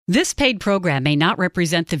This paid program may not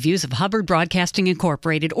represent the views of Hubbard Broadcasting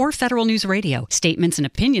Incorporated or Federal News Radio. Statements and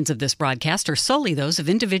opinions of this broadcast are solely those of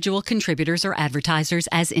individual contributors or advertisers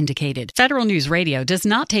as indicated. Federal News Radio does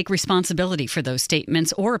not take responsibility for those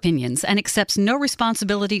statements or opinions and accepts no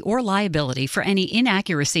responsibility or liability for any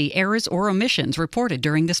inaccuracy, errors, or omissions reported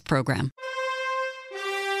during this program.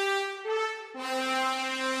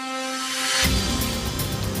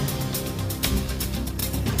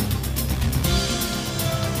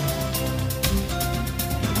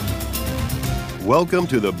 Welcome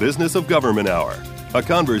to the Business of Government Hour, a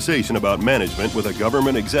conversation about management with a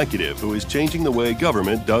government executive who is changing the way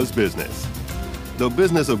government does business. The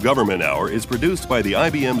Business of Government Hour is produced by the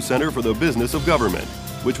IBM Center for the Business of Government,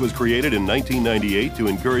 which was created in 1998 to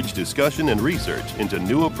encourage discussion and research into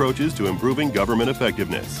new approaches to improving government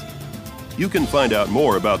effectiveness. You can find out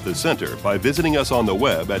more about the center by visiting us on the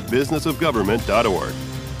web at businessofgovernment.org.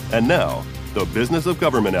 And now, the Business of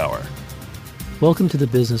Government Hour. Welcome to the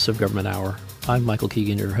Business of Government Hour. I'm Michael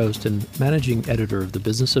Keegan, your host and managing editor of the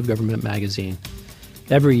Business of Government magazine.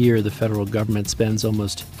 Every year, the federal government spends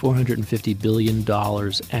almost $450 billion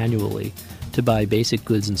annually to buy basic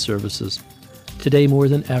goods and services. Today, more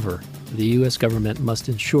than ever, the U.S. government must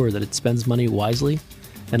ensure that it spends money wisely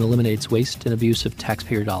and eliminates waste and abuse of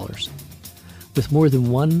taxpayer dollars. With more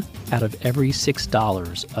than 1 out of every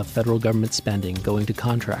 $6 of federal government spending going to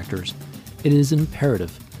contractors, it is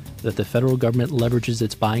imperative that the federal government leverages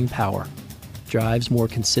its buying power, drives more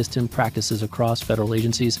consistent practices across federal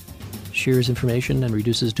agencies, shares information and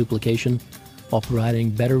reduces duplication, while providing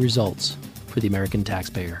better results for the American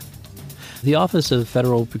taxpayer. The Office of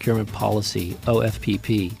Federal Procurement Policy,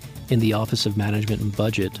 OFPP, in the Office of Management and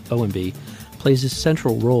Budget, OMB, plays a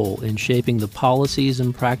central role in shaping the policies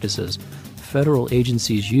and practices federal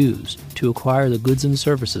agencies use to acquire the goods and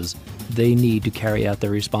services they need to carry out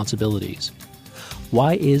their responsibilities.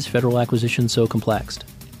 Why is federal acquisition so complex?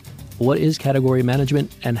 What is category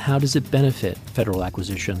management, and how does it benefit federal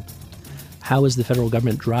acquisition? How is the federal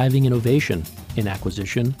government driving innovation in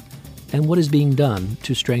acquisition? And what is being done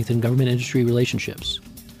to strengthen government-industry relationships?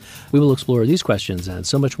 We will explore these questions and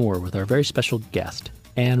so much more with our very special guest,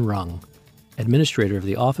 Anne Rung, Administrator of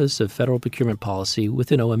the Office of Federal Procurement Policy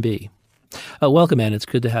within OMB. Welcome, Anne. It's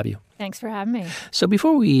good to have you. Thanks for having me. So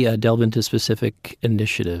before we delve into specific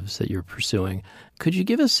initiatives that you're pursuing, could you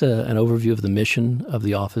give us an overview of the mission of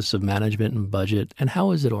the Office of Management and Budget, and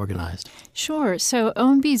how is it organized? Sure. So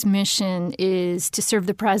OMB's mission is to serve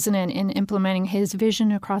the president in implementing his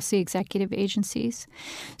vision across the executive agencies.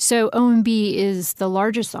 So OMB is the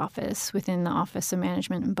largest office within the Office of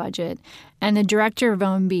Management and Budget, and the director of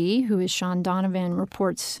OMB, who is Sean Donovan,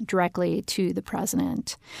 reports directly to the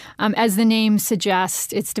president. As the name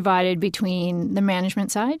suggests, it's divided between the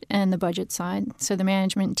management side and the budget side. So the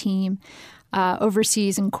management team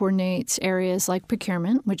oversees and coordinates areas like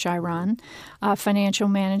procurement, which I run, financial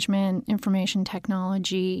management, information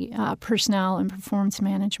technology, personnel and performance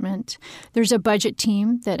management. There's a budget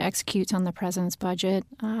team that executes on the president's budget.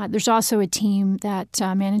 There's also a team that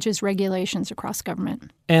manages regulations across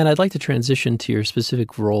government. And I'd like to transition to your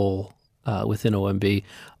specific role within OMB.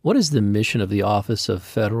 What is the mission of the Office of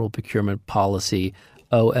Federal Procurement Policy,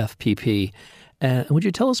 OFPP? And would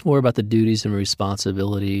you tell us more about the duties and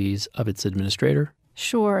responsibilities of its administrator?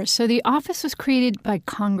 Sure. So the office was created by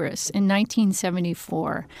Congress in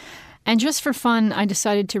 1974. And just for fun, I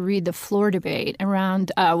decided to read the floor debate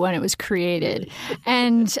around when it was created.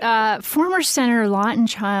 And former Senator Lawton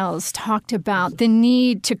Chiles talked about the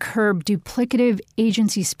need to curb duplicative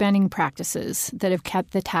agency spending practices that have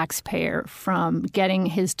kept the taxpayer from getting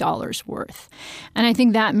his dollar's worth. And I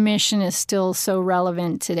think that mission is still so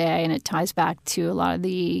relevant today, and it ties back to a lot of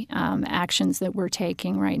the actions that we're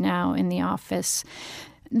taking right now in the office.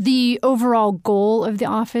 The overall goal of the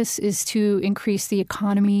office is to increase the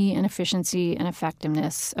economy and efficiency and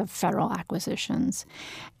effectiveness of federal acquisitions.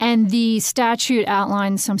 And the statute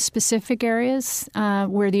outlines some specific areas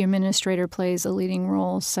where the administrator plays a leading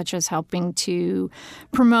role, such as helping to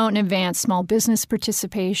promote and advance small business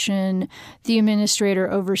participation. The administrator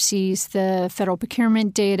oversees the federal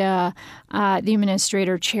procurement data. The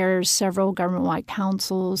administrator chairs several government-wide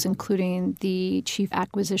councils, including the Chief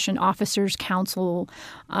Acquisition Officers Council,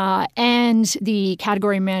 and the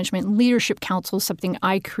Category Management Leadership Council, something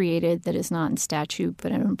I created that is not in statute,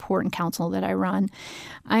 but an important council that I run.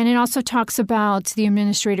 And it also talks about the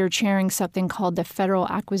administrator chairing something called the Federal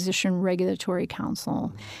Acquisition Regulatory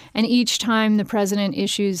Council. And each time the president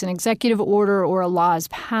issues an executive order or a law is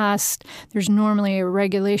passed, there's normally a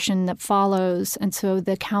regulation that follows. And so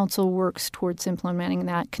the council works towards implementing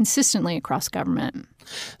that consistently across government.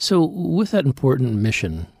 So with that important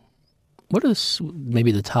mission, What are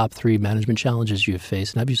maybe the top 3 management challenges you've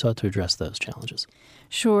faced, and have you sought to address those challenges?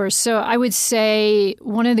 Sure. So I would say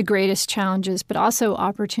one of the greatest challenges, but also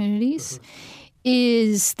opportunities,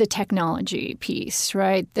 is the technology piece,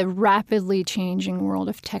 right? The rapidly changing world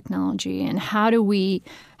of technology, and how do we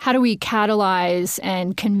catalyze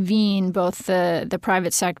and convene both the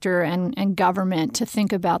private sector and government to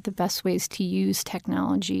think about the best ways to use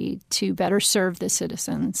technology to better serve the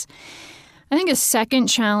citizens. I think a second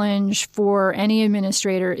challenge for any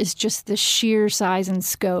administrator is just the sheer size and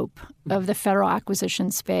scope of the federal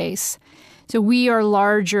acquisition space. So we are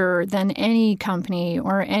larger than any company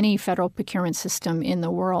or any federal procurement system in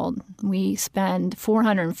the world. We spend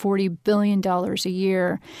 $440 billion a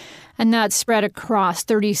year, and that's spread across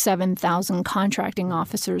 37,000 contracting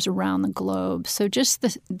officers around the globe. So just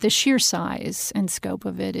the sheer size and scope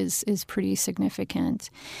of it is pretty significant.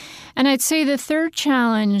 And I'd say the third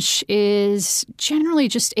challenge is generally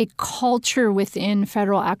just a culture within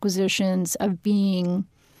federal acquisitions of being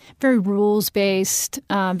very rules-based,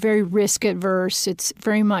 very risk-averse. It's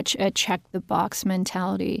very much a check-the-box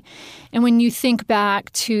mentality. And when you think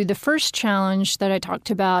back to the first challenge that I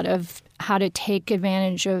talked about of how to take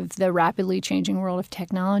advantage of the rapidly changing world of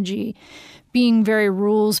technology, being very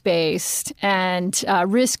rules-based and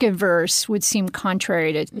risk-averse would seem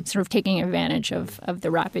contrary to sort of taking advantage of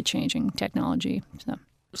the rapid changing technology.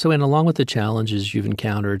 So, and along with the challenges you've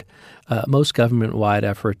encountered, most government-wide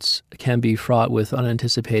efforts can be fraught with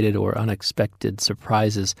unanticipated or unexpected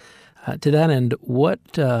surprises. To that end, what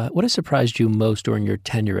has surprised you most during your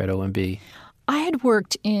tenure at OMB? I had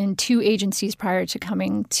worked in 2 agencies prior to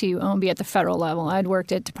coming to OMB at the federal level. I had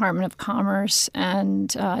worked at Department of Commerce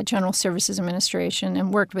and General Services Administration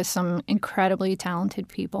and worked with some incredibly talented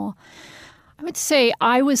people. I would say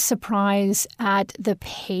I was surprised at the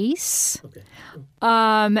pace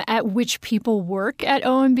at which people work at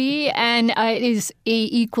OMB, and it is an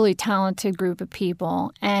equally talented group of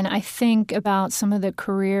people. And I think about some of the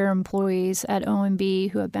career employees at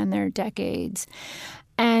OMB who have been there decades,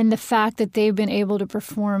 and the fact that they've been able to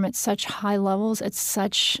perform at such high levels, at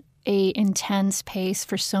such a intense pace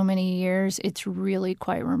for so many years, it's really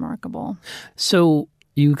quite remarkable. So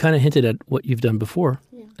you kind of hinted at what you've done before.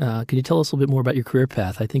 Can you tell us a little bit more about your career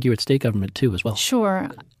path? I think you were at state government too as well. Sure.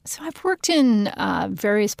 So I've worked in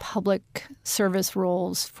various public service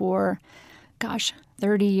roles for,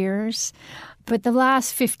 30 years. But the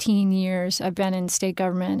last 15 years, I've been in state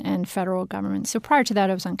government and federal government. So prior to that,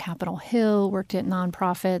 I was on Capitol Hill, worked at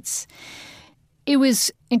nonprofits. It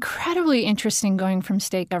was incredibly interesting going from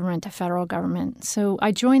state government to federal government. So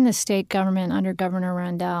I joined the state government under Governor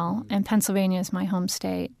Rendell, and Pennsylvania is my home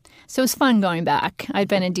state. So it was fun going back. I'd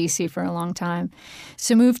been in D.C. for a long time.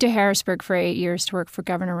 So moved to Harrisburg for 8 years to work for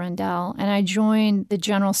Governor Rendell, and I joined the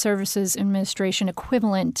General Services Administration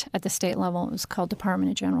equivalent at the state level. It was called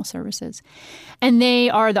Department of General Services. And they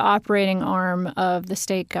are the operating arm of the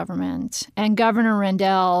state government. And Governor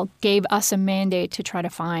Rendell gave us a mandate to try to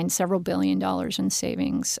find several $1 billion in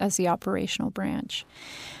savings as the operational branch.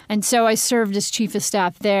 And so I served as chief of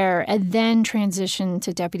staff there and then transitioned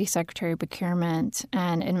to deputy secretary of procurement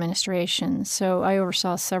and administration. So I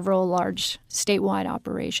oversaw several large statewide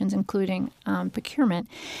operations, including procurement.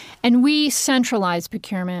 And we centralized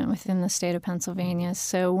procurement within the state of Pennsylvania.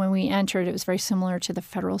 So when we entered, it was very similar to the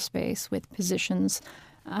federal space with positions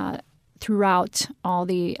throughout all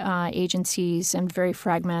the agencies and very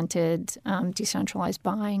fragmented, decentralized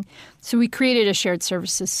buying. So we created a shared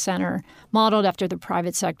services center modeled after the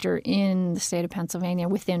private sector in the state of Pennsylvania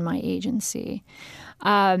within my agency.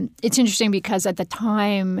 It's interesting because at the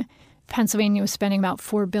time, Pennsylvania was spending about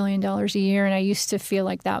 $4 billion a year, and I used to feel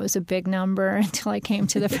like that was a big number until I came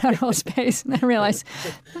to the federal space and I realized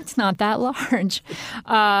that's not that large.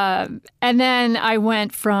 And then I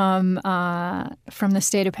went from the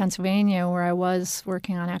state of Pennsylvania, where I was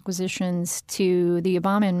working on acquisitions, to the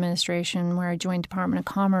Obama administration, where I joined Department of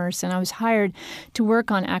Commerce, and I was hired to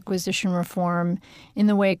work on acquisition reform in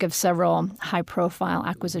the wake of several high-profile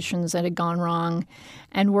acquisitions that had gone wrong,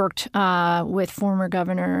 and worked with former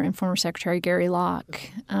governor and former Secretary Gary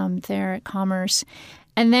Locke there at Commerce.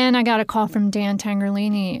 And then I got a call from Dan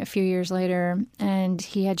Tangerlini a few years later, and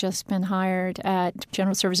he had just been hired at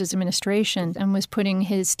General Services Administration and was putting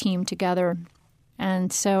his team together.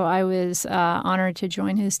 And so I was honored to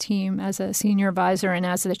join his team as a senior advisor and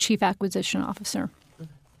as the chief acquisition officer.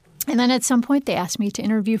 And then at some point, they asked me to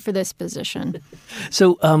interview for this position.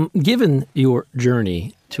 So given your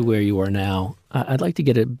journey to where you are now, I'd like to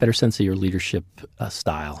get a better sense of your leadership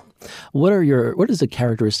style. What is the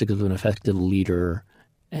characteristic of an effective leader?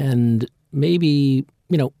 And maybe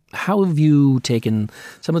how have you taken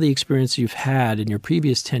some of the experience you've had in your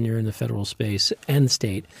previous tenure in the federal space and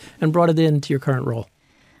state and brought it into your current role?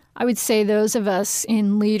 I would say those of us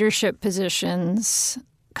in leadership positions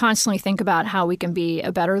constantly think about how we can be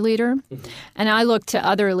a better leader. Mm-hmm. And I look to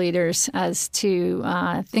other leaders as to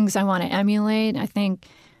things I want to emulate. I think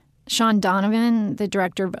Sean Donovan, the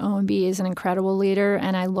director of OMB, is an incredible leader,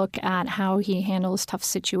 and I look at how he handles tough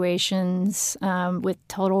situations with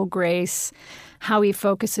total grace, how he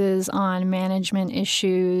focuses on management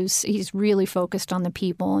issues. He's really focused on the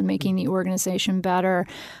people and making the organization better.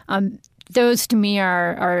 Those, to me,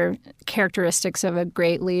 are characteristics of a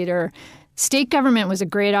great leader. State government was a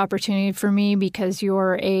great opportunity for me because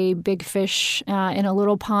you're a big fish in a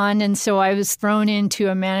little pond. And so I was thrown into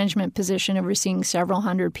a management position overseeing several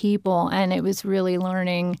hundred people, and it was really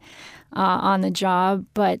learning on the job.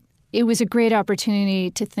 But it was a great opportunity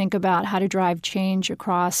to think about how to drive change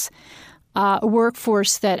across a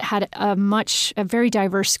workforce that had a very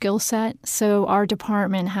diverse skill set. So our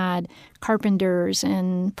department had carpenters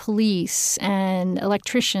and police and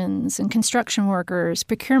electricians and construction workers,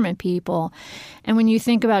 procurement people. And when you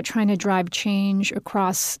think about trying to drive change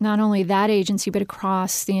across not only that agency, but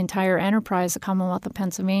across the entire enterprise, the Commonwealth of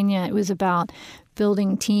Pennsylvania, it was about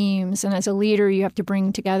building teams. And as a leader, you have to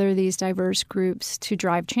bring together these diverse groups to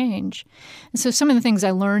drive change. And so some of the things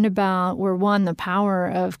I learned about were, one, the power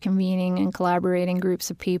of convening and collaborating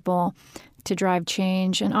groups of people to drive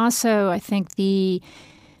change. And also, I think the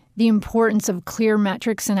importance of clear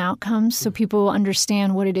metrics and outcomes so people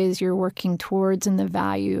understand what it is you're working towards and the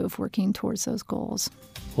value of working towards those goals.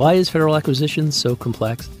 Why is federal acquisition so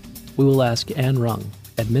complex? We will ask Anne Rung,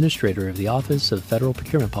 Administrator of the Office of Federal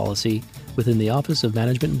Procurement Policy within the Office of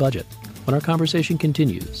Management and Budget, when our conversation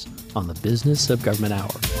continues on the Business of Government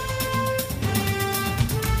Hour.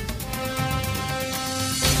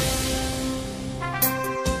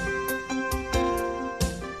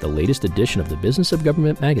 The latest edition of the Business of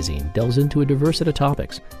Government magazine delves into a diverse set of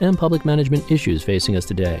topics and public management issues facing us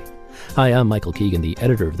today. Hi, I'm Michael Keegan, the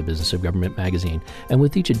editor of the Business of Government magazine, and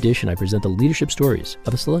with each edition I present the leadership stories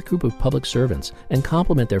of a select group of public servants and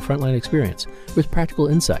complement their frontline experience with practical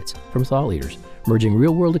insights from thought leaders, merging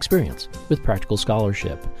real-world experience with practical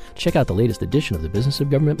scholarship. Check out the latest edition of the Business of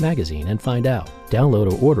Government magazine and find out.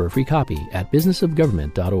 Download or order a free copy at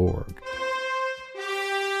businessofgovernment.org.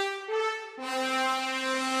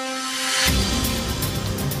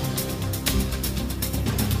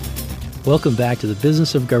 Welcome back to the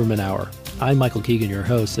Business of Government Hour. I'm Michael Keegan, your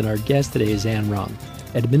host, and our guest today is Anne Rung,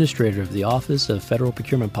 Administrator of the Office of Federal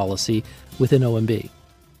Procurement Policy within OMB.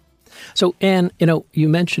 So, Anne, you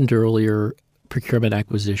mentioned earlier procurement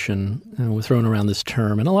acquisition, and we're throwing around this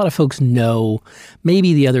term, and a lot of folks know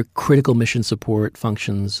maybe the other critical mission support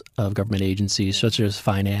functions of government agencies, such as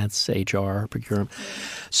finance, HR, procurement.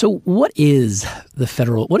 So what is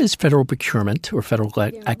federal procurement or federal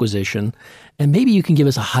acquisition? And maybe you can give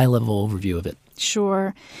us a high-level overview of it.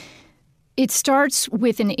 Sure. It starts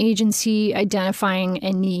with an agency identifying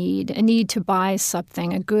a need to buy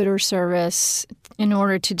something, a good or service, in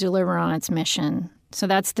order to deliver on its mission. So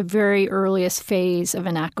that's the very earliest phase of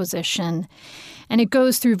an acquisition. And it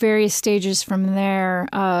goes through various stages from there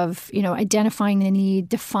of, identifying the need,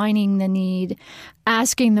 defining the need,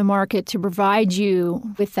 asking the market to provide you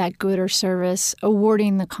with that good or service,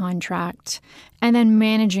 awarding the contract, and then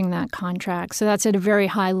managing that contract. So that's at a very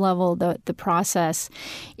high level, the process.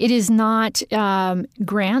 It is not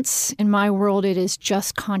grants. In my world, it is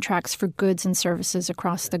just contracts for goods and services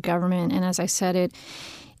across the government. And as I said,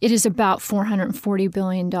 it is about $440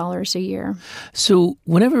 billion a year. So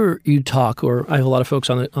whenever you talk, or I have a lot of folks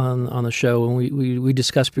on the show, and we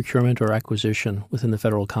discuss procurement or acquisition within the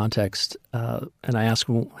federal context, and I ask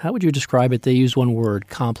them, how would you describe it? They use one word,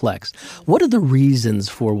 complex. What are the reasons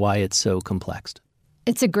for why it's so complex?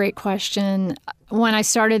 It's a great question. When I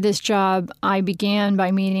started this job, I began by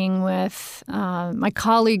meeting with my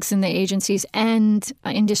colleagues in the agencies and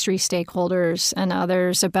industry stakeholders and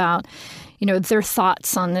others about their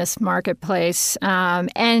thoughts on this marketplace,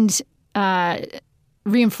 and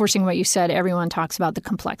reinforcing what you said, everyone talks about the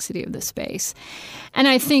complexity of the space. And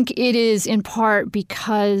I think it is in part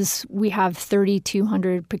because we have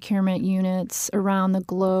 3,200 procurement units around the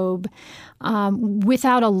globe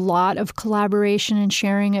without a lot of collaboration and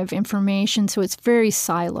sharing of information, so it's very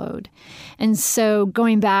siloed. And so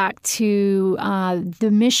going back to one of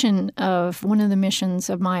the missions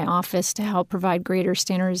of my office to help provide greater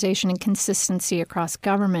standardization and consistency across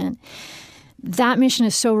government, that mission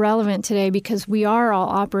is so relevant today because we are all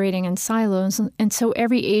operating in silos. And so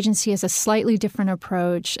every agency has a slightly different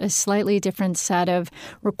approach, a slightly different set of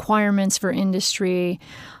requirements for industry,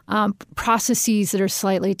 processes that are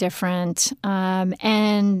slightly different.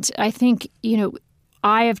 And I think,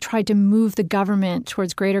 I have tried to move the government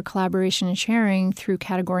towards greater collaboration and sharing through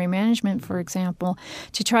category management, for example,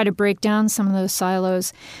 to try to break down some of those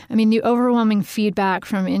silos. I mean, the overwhelming feedback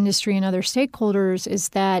from industry and other stakeholders is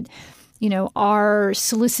that our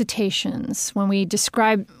solicitations, when we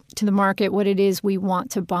describe to the market what it is we want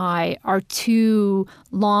to buy, are too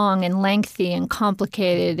long and lengthy and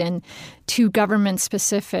complicated and too government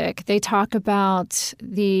specific. They talk about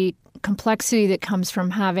the complexity that comes from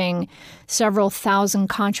having several thousand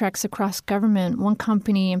contracts across government. One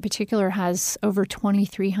company in particular has over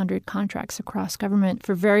 2,300 contracts across government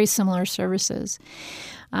for very similar services.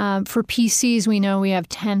 For PCs, we know we have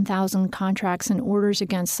 10,000 contracts and orders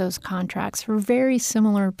against those contracts for very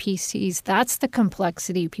similar PCs. That's the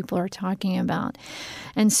complexity people are talking about.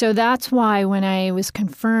 And so that's why when I was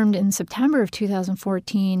confirmed in September of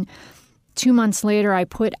 2014, 2 months later, I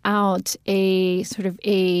put out a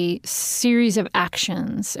series of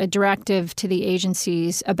actions, a directive to the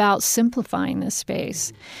agencies about simplifying this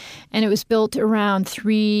space. And it was built around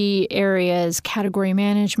 3 areas: category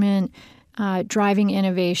management, driving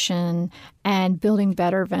innovation, and building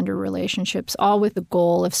better vendor relationships, all with the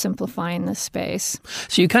goal of simplifying this space.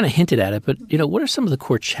 So you kind of hinted at it, but what are some of the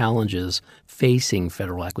core challenges facing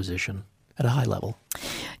federal acquisition at a high level?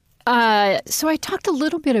 So I talked a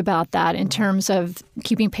little bit about that in terms of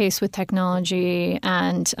keeping pace with technology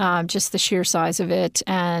and just the sheer size of it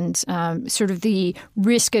and sort of the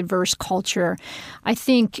risk-averse culture. I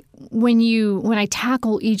think when I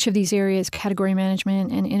tackle each of these areas, category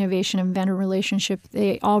management and innovation and vendor relationship,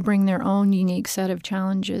 they all bring their own unique set of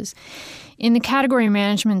challenges. In the category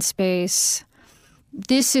management space,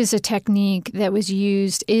 this is a technique that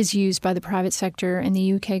is used by the private sector and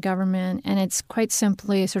the UK government, and it's quite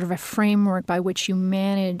simply sort of a framework by which you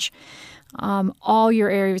manage all your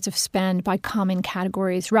areas of spend by common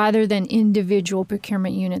categories rather than individual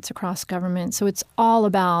procurement units across government. So it's all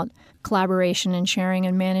about collaboration and sharing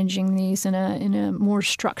and managing these in a more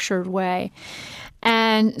structured way.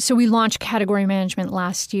 And so we launched category management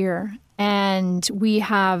last year. And we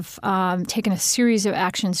have taken a series of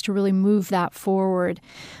actions to really move that forward,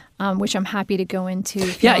 which I'm happy to go into.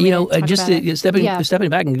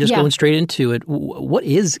 Stepping back and just going straight into it, what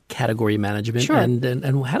is category management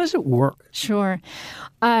and how does it work? Sure.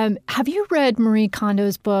 Have you read Marie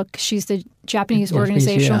Kondo's book? She's the Japanese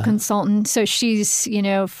organizational consultant. So she's,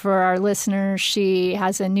 for our listeners, she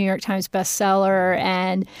has a New York Times bestseller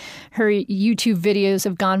and her YouTube videos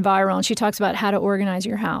have gone viral. And she talks about how to organize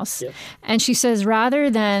your house. Yep. And she says, rather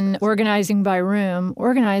than organizing by room,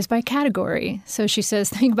 organize by category. So she says,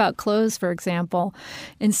 think about clothes, for example.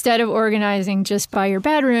 Instead of organizing just by your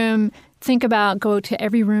bedroom, think about go to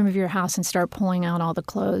every room of your house and start pulling out all the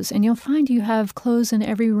clothes. And you'll find you have clothes in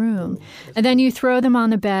every room. And then you throw them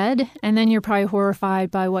on the bed, and then you're probably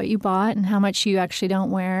horrified by what you bought and how much you actually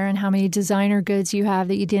don't wear and how many designer goods you have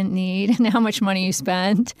that you didn't need and how much money you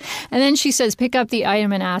spent. And then she says, pick up the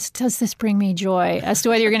item and ask, does this bring me joy? As to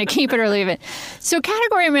whether you're going to keep it or leave it. So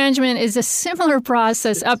category management is a similar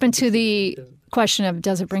process up into the question of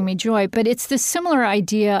does it bring me joy? But it's this similar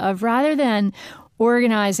idea of rather than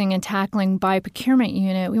organizing and tackling by procurement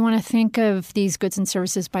unit, we want to think of these goods and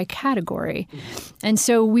services by category. And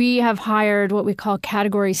so we have hired what we call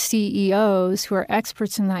category CEOs who are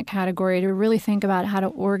experts in that category to really think about how to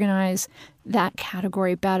organize that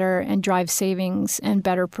category better and drive savings and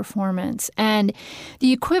better performance. And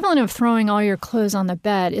the equivalent of throwing all your clothes on the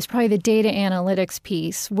bed is probably the data analytics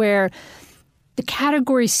piece, where the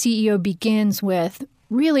category CEO begins with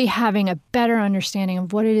really having a better understanding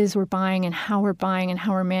of what it is we're buying and how we're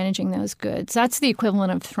managing those goods. That's the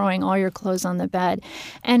equivalent of throwing all your clothes on the bed.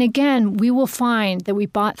 And again, we will find that we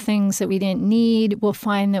bought things that we didn't need. We'll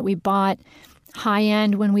find that we bought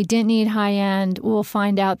high-end when we didn't need high-end. We'll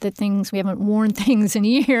find out that we haven't worn things in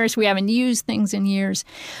years. We haven't used things in years.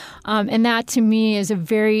 And that, to me, is a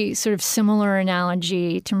very sort of similar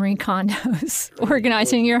analogy to Marie Kondo's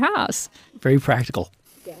organizing your house. Very practical.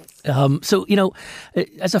 So,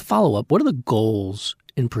 as a follow-up, what are the goals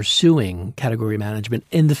in pursuing category management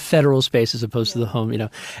in the federal space as opposed to the home,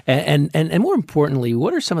 and more importantly,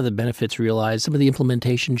 what are some of the benefits realized, some of the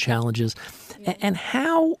implementation challenges, and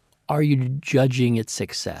how are you judging its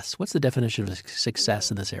success? What's the definition of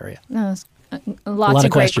success in this area? Lots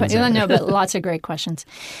of great questions. No, but lots of great questions.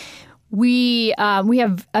 We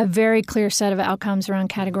have a very clear set of outcomes around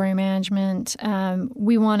category management.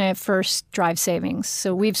 We want to first drive savings.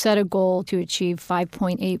 So we've set a goal to achieve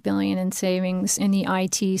 $5.8 billion in savings in the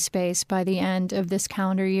IT space by the end of this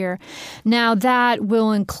calendar year. Now, that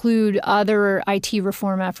will include other IT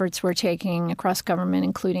reform efforts we're taking across government,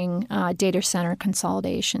 including data center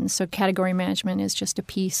consolidation. So category management is just a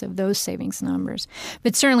piece of those savings numbers.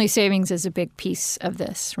 But certainly savings is a big piece of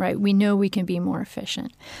this, right? We know we can be more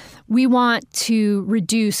efficient. We want to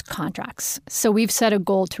reduce contracts. So we've set a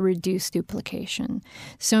goal to reduce duplication.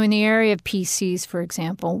 So in the area of PCs, for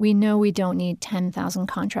example, we know we don't need 10,000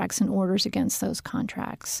 contracts and orders against those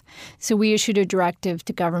contracts. So we issued a directive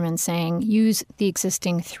to government saying, use the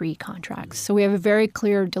existing 3 contracts. So we have a very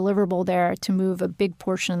clear deliverable there to move a big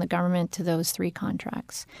portion of the government to those 3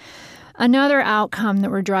 contracts. Another outcome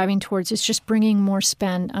that we're driving towards is just bringing more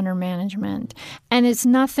spend under management. And it's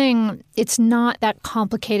not that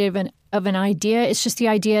complicated of an idea. It's just the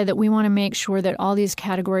idea that we want to make sure that all these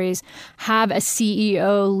categories have a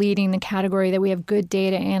CEO leading the category, that we have good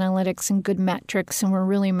data analytics and good metrics, and we're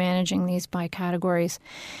really managing these by categories.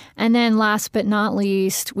 And then last but not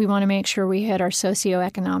least, we want to make sure we hit our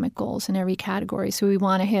socioeconomic goals in every category. So we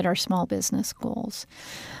want to hit our small business goals.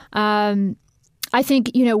 I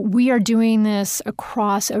think, we are doing this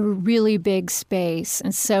across a really big space.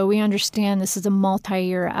 And so we understand this is a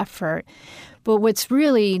multi-year effort. But what's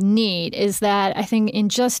really neat is that I think in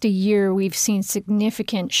just a year, we've seen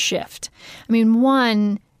significant shift. I mean,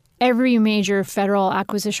 one, every major federal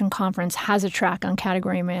acquisition conference has a track on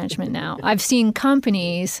category management now. I've seen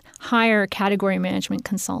companies hire category management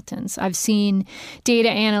consultants. I've seen data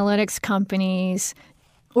analytics companies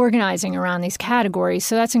organizing around these categories.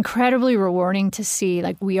 So that's incredibly rewarding to see,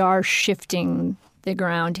 like, we are shifting the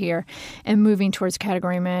ground here and moving towards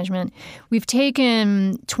category management. We've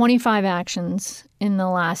taken 25 actions in the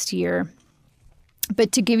last year.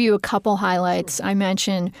 But to give you a couple highlights, I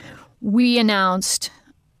mentioned we announced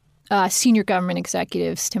senior government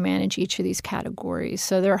executives to manage each of these categories.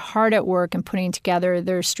 So they're hard at work in putting together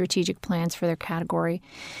their strategic plans for their category.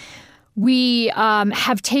 We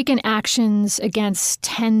have taken actions against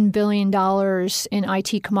 $10 billion in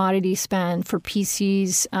IT commodity spend for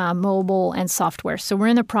PCs, mobile, and software. So we're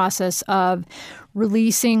in the process of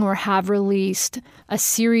releasing or have released a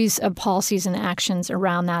series of policies and actions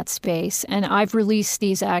around that space. And I've released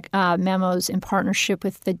these memos in partnership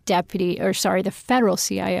with the federal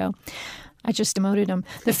CIO. I just demoted him.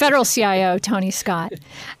 The federal CIO, Tony Scott.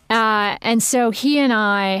 And so he and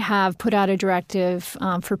I have put out a directive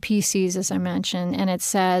for PCs, as I mentioned, and it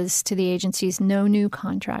says to the agencies, no new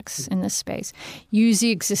contracts in this space. Use the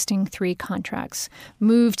existing 3 contracts.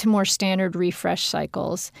 Move to more standard refresh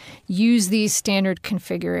cycles. Use these standard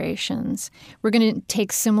configurations. We're going to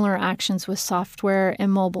take similar actions with software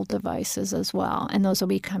and mobile devices as well, and those will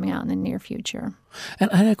be coming out in the near future. And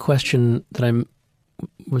I had a question that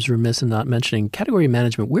was remiss in not mentioning. Category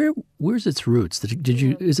management, where's its roots?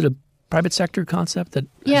 Is it a private sector concept that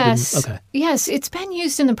Yes, it's been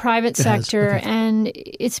used in the private sector, and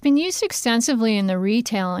it's been used extensively in the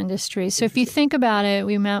retail industry. So if you think about it,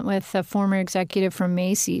 we met with a former executive from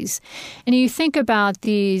Macy's, and you think about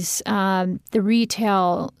these, the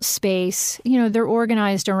retail space, they're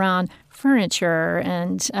organized around furniture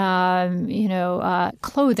and,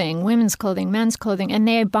 clothing, women's clothing, men's clothing, and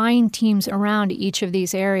they have buying teams around each of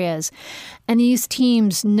these areas. And these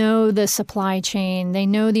teams know the supply chain, they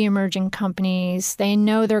know the emerging companies, they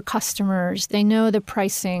know their customers, they know the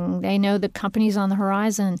pricing, they know the companies on the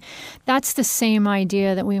horizon. That's the same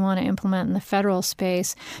idea that we want to implement in the federal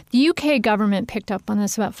space. The UK government picked up on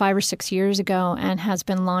this about 5 or 6 years ago and has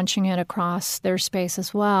been launching it across their space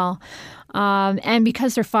as well. And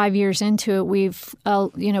because they're 5 years into it, we've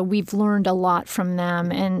learned a lot from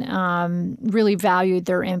them and really valued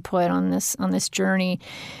their input on this journey.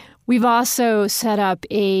 We've also set up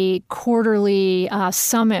a quarterly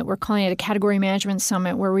summit. We're calling it a category management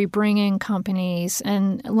summit, where we bring in companies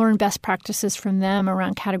and learn best practices from them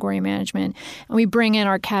around category management. And we bring in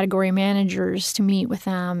our category managers to meet with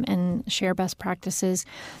them and share best practices.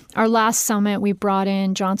 Our last summit, we brought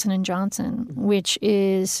in Johnson & Johnson, which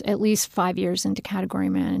is at least 5 years into category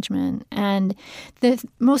management. And the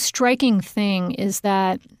most striking thing is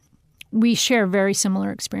that we share very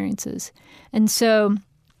similar experiences. And so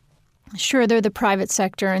Sure, they're the private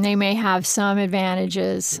sector, and they may have some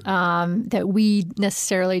advantages that we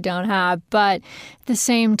necessarily don't have. But at the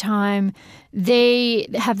same time, they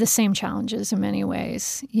have the same challenges in many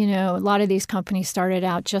ways. You know, a lot of these companies started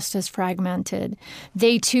out just as fragmented.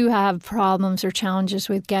 They, too, have problems or challenges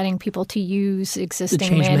with getting people to use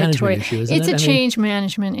existing mandatory. It's a change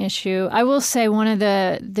management issue. I will say one of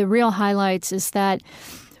the real highlights is that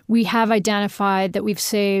we have identified that we've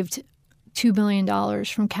saved $2 billion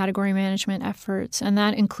from category management efforts, and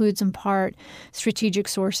that includes in part strategic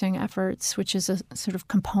sourcing efforts, which is a sort of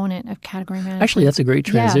component of category management. Actually, that's a great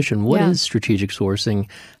transition. What is strategic sourcing?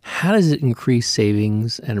 How does it increase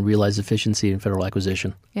savings and realize efficiency in federal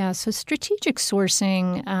acquisition? Yeah, so strategic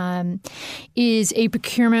sourcing is a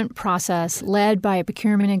procurement process led by a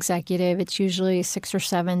procurement executive. It's usually 6 or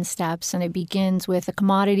 7 steps, and it begins with a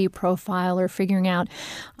commodity profile or figuring out,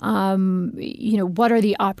 what are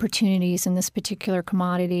the opportunities in this particular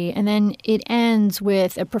commodity. And then it ends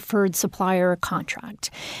with a preferred supplier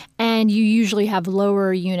contract. And you usually have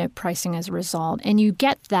lower unit pricing as a result. And you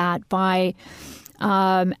get that by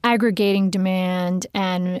aggregating demand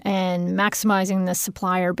and maximizing the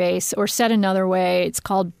supplier base, or said another way, it's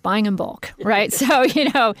called buying in bulk, right? So,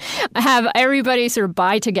 have everybody sort of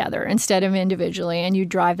buy together instead of individually, and you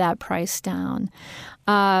drive that price down.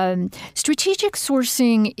 Strategic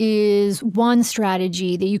sourcing is one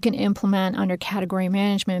strategy that you can implement under category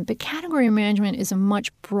management, but category management is a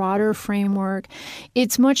much broader framework.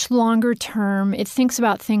 It's much longer term. It thinks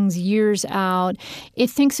about things years out. It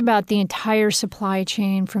thinks about the entire supply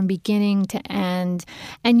chain from beginning to end,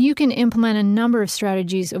 and you can implement a number of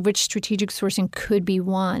strategies, of which strategic sourcing could be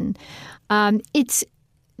one.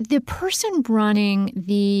 The person running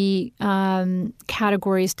the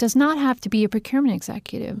categories does not have to be a procurement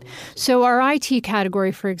executive. So our IT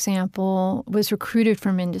category, for example, was recruited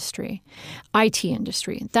from industry, IT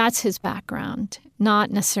industry. That's his background, not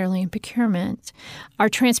necessarily in procurement. Our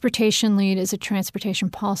transportation lead is a transportation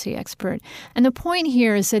policy expert. And the point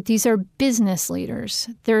here is that these are business leaders.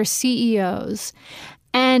 They're CEOs.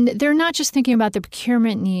 And they're not just thinking about the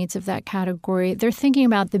procurement needs of that category. They're thinking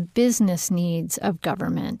about the business needs of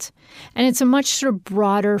government. And it's a much sort of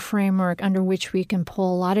broader framework under which we can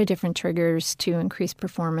pull a lot of different triggers to increase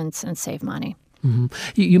performance and save money. Mm-hmm.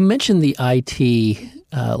 You mentioned the IT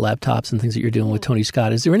laptops and things that you're doing with Tony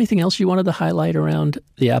Scott. Is there anything else you wanted to highlight around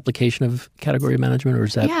the application of category management, or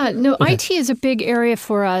is that? Yeah, no, okay. IT is a big area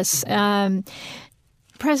for us.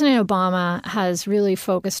 President Obama has really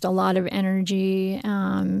focused a lot of energy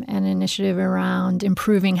and initiative around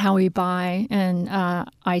improving how we buy and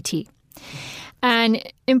IT. And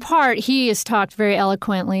in part, he has talked very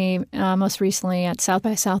eloquently, most recently at South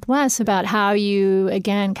by Southwest, about how you,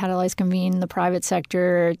 again, catalyze, convene the private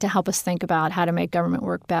sector to help us think about how to make government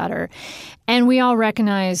work better. And we all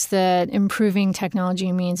recognize that improving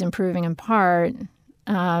technology means improving, in part,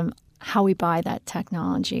 how we buy that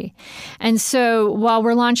technology. And so while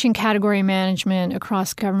we're launching category management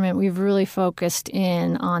across government, we've really focused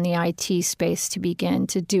in on the IT space to begin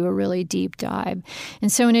to do a really deep dive.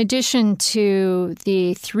 And so in addition to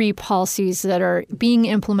the 3 policies that are being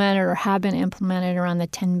implemented or have been implemented around the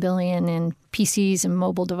 $10 billion in PCs and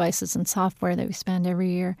mobile devices and software that we spend every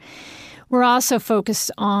year, we're also focused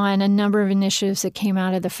on a number of initiatives that came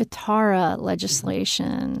out of the FITARA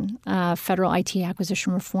legislation, federal IT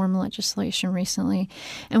acquisition reform legislation recently.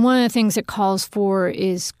 And one of the things it calls for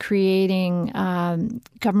is creating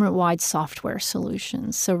government-wide software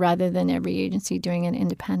solutions. So rather than every agency doing it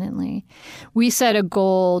independently, we set a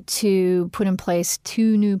goal to put in place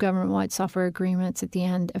 2 new government-wide software agreements at the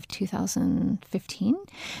end of 2015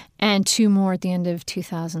 and 2 more at the end of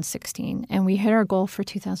 2016. And we hit our goal for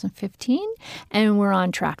 2015. And we're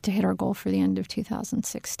on track to hit our goal for the end of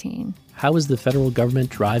 2016. How is the federal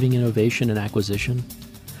government driving innovation and acquisition?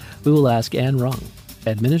 We will ask Anne Rung,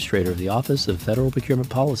 Administrator of the Office of Federal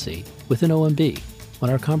Procurement Policy within OMB,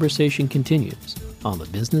 when our conversation continues on the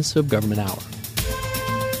Business of Government Hour.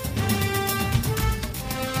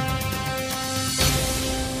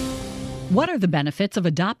 What are the benefits of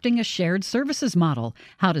adopting a shared services model?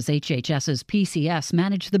 How does HHS's PCS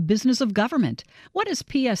manage the business of government? What is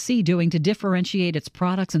PSC doing to differentiate its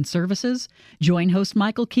products and services? Join host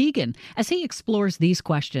Michael Keegan as he explores these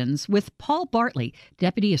questions with Paul Bartley,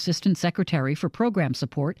 Deputy Assistant Secretary for Program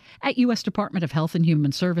Support at U.S. Department of Health and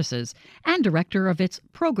Human Services and Director of its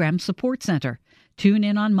Program Support Center. Tune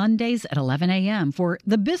in on Mondays at 11 a.m. for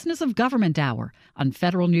the Business of Government Hour on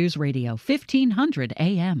Federal News Radio, 1500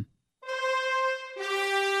 a.m.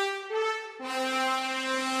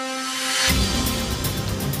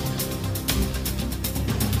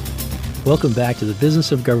 Welcome back to the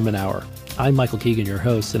Business of Government Hour. I'm Michael Keegan, your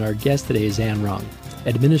host, and our guest today is Anne Rung,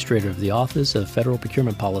 Administrator of the Office of Federal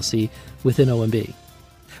Procurement Policy within OMB.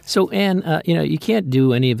 So, Anne, you can't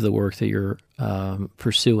do any of the work that you're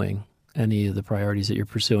pursuing, any of the priorities that you're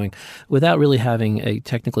pursuing, without really having a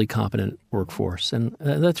technically competent workforce. And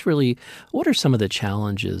that's really, what are some of the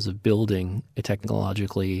challenges of building a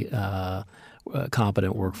technologically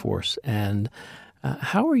competent workforce? And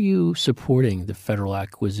how are you supporting the federal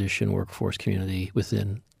acquisition workforce community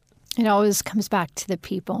within? It always comes back to the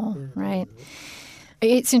people, right?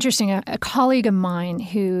 It's interesting. A colleague of mine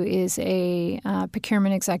who is a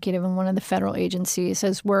procurement executive in one of the federal agencies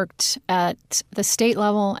has worked at the state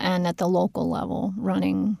level and at the local level,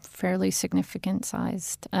 running fairly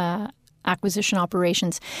significant-sized acquisition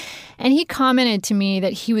operations. And he commented to me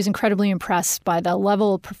that he was incredibly impressed by the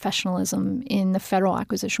level of professionalism in the federal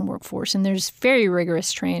acquisition workforce. And there's very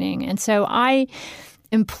rigorous training. And so I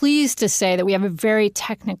am pleased to say that we have a very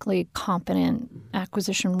technically competent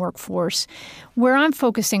acquisition workforce. Where I'm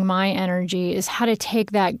focusing my energy is how to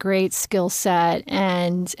take that great skill set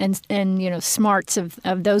and smarts of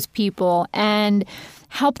those people and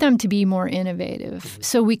help them to be more innovative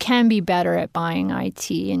so we can be better at buying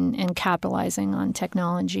IT and capitalizing on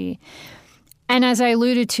technology. And as I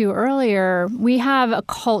alluded to earlier, we have a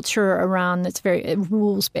culture around that's very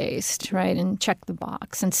rules-based, right, and check the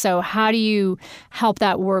box. And so how do you help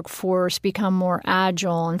that workforce become more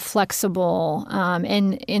agile and flexible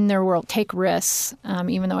and in their world take risks,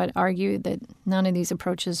 even though I'd argue that none of these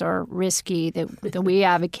approaches are risky that we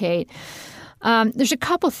advocate. There's a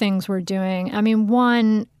couple things we're doing. I mean,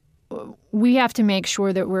 one, we have to make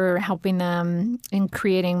sure that we're helping them in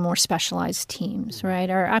creating more specialized teams, right?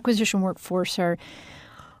 Our acquisition workforce are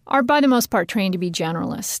by the most part trained to be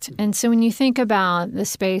generalist. And so when you think about the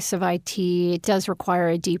space of IT, it does require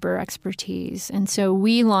a deeper expertise. And so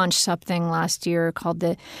we launched something last year called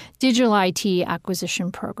the Digital IT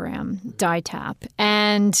Acquisition Program, DITAP.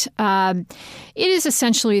 And it is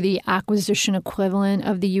essentially the acquisition equivalent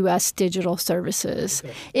of the U.S. digital services,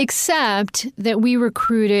 except that we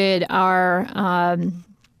recruited our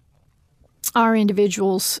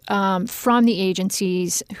individuals from the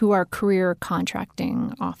agencies who are career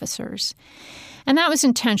contracting officers. And that was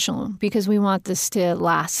intentional because we want this to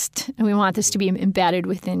last, and we want this to be embedded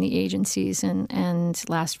within the agencies and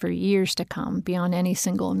last for years to come beyond any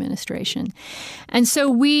single administration. And so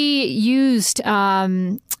we used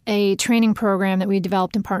a training program that we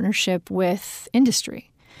developed in partnership with industry.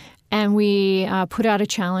 And we put out a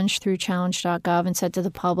challenge through challenge.gov and said to the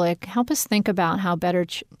public, help us think about how better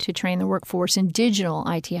to train the workforce in digital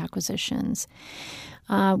IT acquisitions.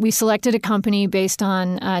 We selected a company based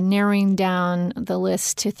on narrowing down the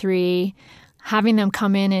list to 3, having them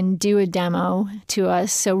come in and do a demo to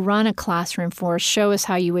us. So run a classroom for us, show us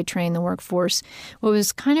how you would train the workforce. What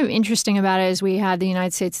was kind of interesting about it is we had the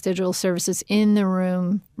United States Digital Services in the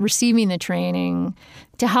room receiving the training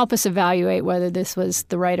to help us evaluate whether this was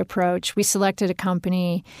the right approach. We selected a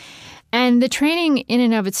company. And the training in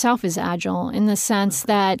and of itself is agile in the sense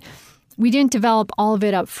that we didn't develop all of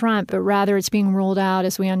it up front, but rather it's being rolled out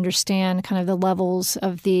as we understand kind of the levels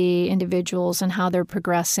of the individuals and how they're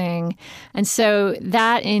progressing. And so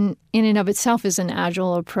that in and of itself is an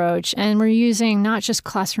agile approach. And we're using not just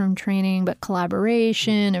classroom training, but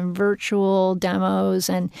collaboration and virtual demos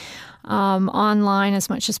and online as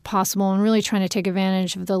much as possible, and really trying to take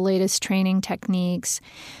advantage of the latest training techniques.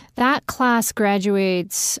 That class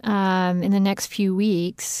graduates in the next few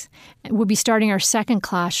weeks. We'll be starting our second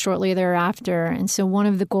class shortly thereafter. And so one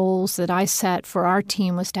of the goals that I set for our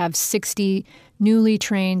team was to have 60 newly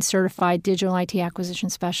trained certified digital IT acquisition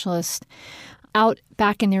specialists out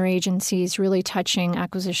back in their agencies, really touching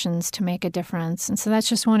acquisitions to make a difference. And so that's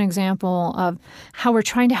just one example of how we're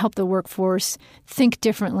trying to help the workforce think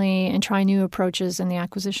differently and try new approaches in the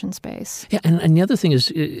acquisition space. Yeah, and the other thing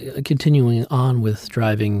is continuing on with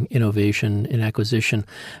driving innovation in acquisition.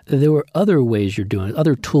 There were other ways you're doing it,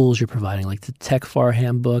 other tools you're providing, like the TechFAR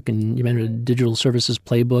handbook, and you mentioned a digital services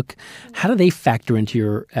playbook. How do they factor into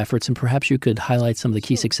your efforts? And perhaps you could highlight some of the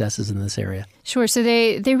key successes in this area. Sure. So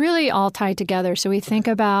they really all tie together. So we think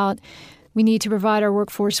about we need to provide our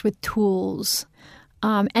workforce with tools.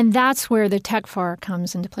 And that's where the TechFAR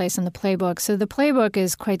comes into place in the playbook. So the playbook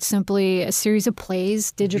is quite simply a series of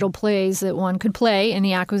plays, digital plays that one could play in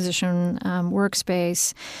the acquisition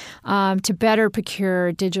workspace to better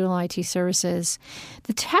procure digital IT services.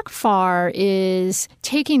 The TechFAR is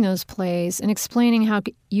taking those plays and explaining how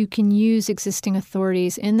you can use existing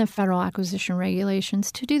authorities in the federal acquisition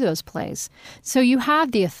regulations to do those plays. So you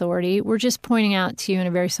have the authority. We're just pointing out to you in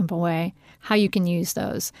a very simple way how you can use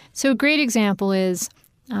those. So a great example is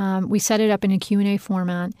We set it up in a Q&A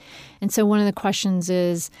format. And so one of the questions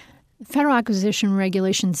is, federal acquisition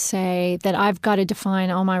regulations say that I've got to define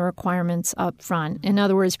all my requirements up front. In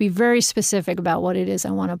other words, be very specific about what it is I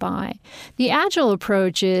want to buy. The agile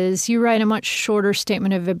approach is you write a much shorter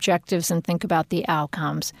statement of objectives and think about the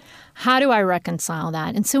outcomes. How do I reconcile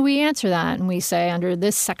that? And so we answer that and we say under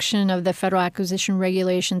this section of the federal acquisition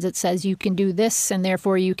regulations, it says you can do this and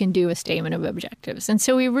therefore you can do a statement of objectives. And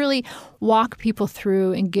so we really walk people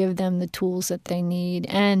through and give them the tools that they need.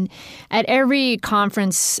 And at every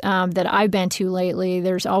conference that I've been to lately,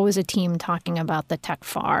 there's always a team talking about the tech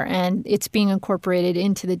FAR, and it's being incorporated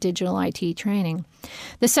into the digital IT training.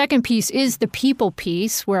 The second piece is the people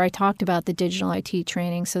piece, where I talked about the digital IT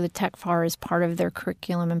training. So the tech FAR is part of their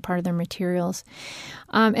curriculum and part of their materials.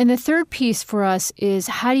 And the third piece for us is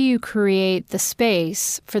how do you create the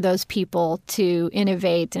space for those people to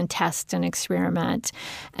innovate and test and experiment?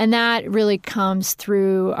 And that really comes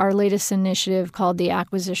through our latest initiative called the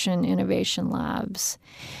Acquisition Innovation Labs.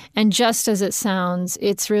 And just as it sounds,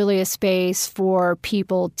 it's really a space for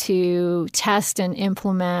people to test and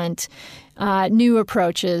implement new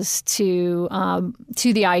approaches to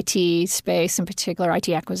the IT space, in particular IT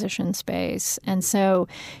acquisition space. And so,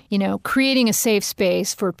 creating a safe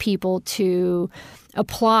space for people to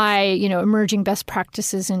apply, emerging best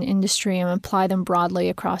practices in industry and apply them broadly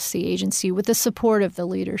across the agency with the support of the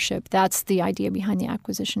leadership. That's the idea behind the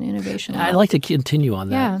Acquisition Innovation Lab. I'd like to continue on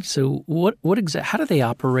that. Yeah. So how do they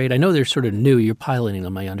operate? I know they're sort of new. You're piloting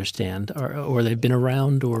them, I understand. Or they've been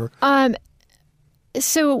around or...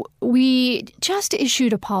 So we just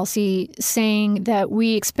issued a policy saying that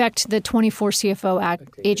we expect the 24 CFO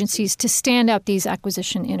agencies to stand up these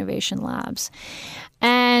acquisition innovation labs.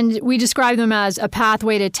 And we describe them as a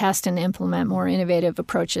pathway to test and implement more innovative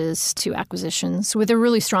approaches to acquisitions with a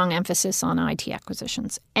really strong emphasis on IT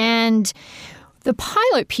acquisitions. And the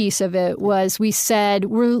pilot piece of it was we said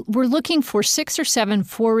we're looking for 6 or 7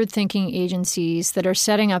 forward-thinking agencies that are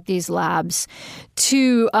setting up these labs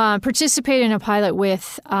to participate in a pilot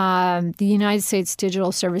with the United States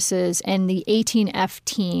Digital Services and the 18F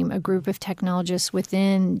team, a group of technologists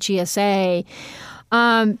within GSA,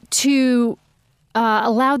 to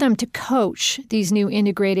allow them to coach these new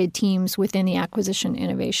integrated teams within the Acquisition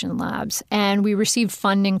Innovation Labs. And we received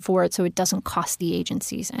funding for it so it doesn't cost the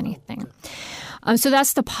agencies anything. So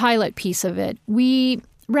that's the pilot piece of it. We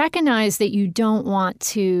recognize that you don't want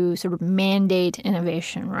to sort of mandate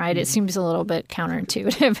innovation, right? It seems a little bit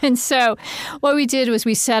counterintuitive. And so what we did was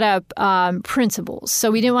we set up principles. So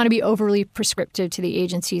we didn't want to be overly prescriptive to the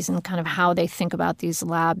agencies and kind of how they think about these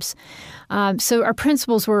labs. So our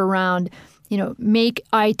principles were around, make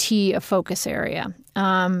IT a focus area.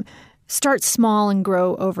 Start small and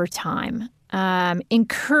grow over time.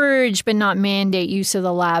 Encourage but not mandate use of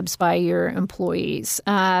the labs by your employees.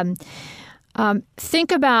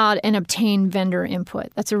 Think about and obtain vendor input.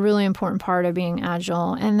 That's a really important part of being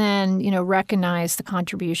agile. And then, recognize the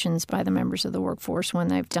contributions by the members of the workforce when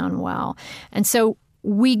they've done well. And so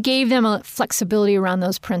we gave them a flexibility around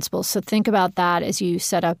those principles. So think about that as you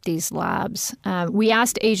set up these labs. We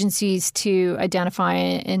asked agencies to identify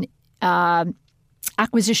an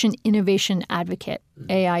Acquisition Innovation Advocate,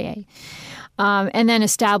 AIA, and then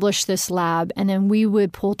establish this lab. And then we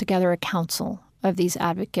would pull together a council of these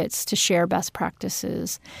advocates to share best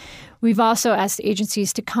practices. We've also asked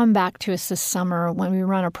agencies to come back to us this summer when we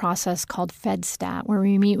run a process called FedStat, where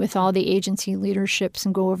we meet with all the agency leaderships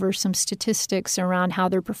and go over some statistics around how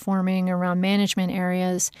they're performing around management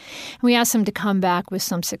areas. And we asked them to come back with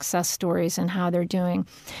some success stories and how they're doing.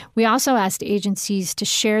 We also asked agencies to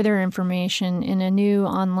share their information in a new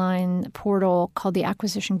online portal called the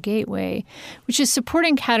Acquisition Gateway, which is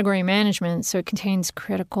supporting category management. So it contains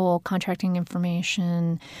critical contracting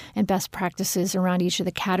information and best practices around each of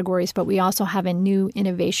the categories. But we also have a new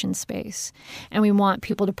innovation space. And we want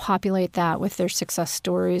people to populate that with their success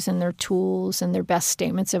stories and their tools and their best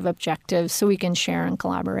statements of objectives so we can share and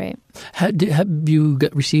collaborate. Have you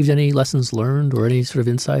received any lessons learned or any sort of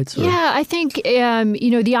insights? Or? Yeah, I think,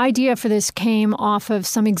 the idea for this came off of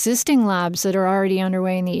some existing labs that are already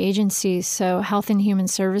underway in the agencies. So Health and Human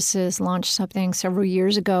Services launched something several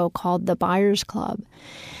years ago called the Buyers Club.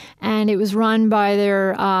 And it was run by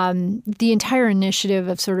their, the entire initiative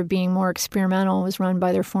of sort of being more experimental was run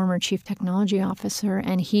by their former chief technology officer.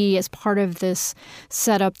 And he, as part of this,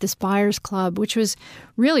 set up this Buyers Club, which was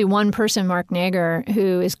really one person, Mark Nager,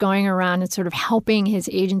 who is going around and sort of helping his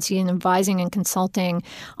agency and advising and consulting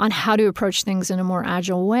on how to approach things in a more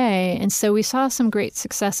agile way. And so we saw some great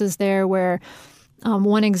successes there where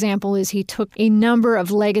One example is he took a number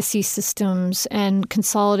of legacy systems and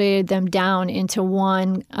consolidated them down into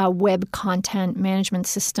one web content management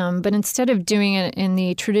system. But instead of doing it in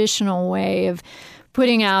the traditional way of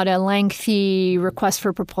putting out a lengthy request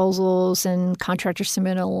for proposals and contractors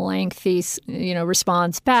submit a lengthy,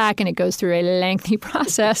 response back, and it goes through a lengthy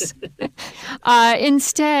process.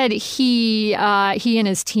 Instead, he and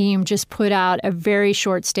his team just put out a very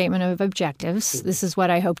short statement of objectives. This is what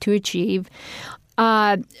I hope to achieve.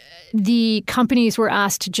 The companies were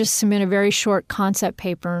asked to just submit a very short concept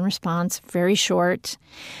paper in response, very short.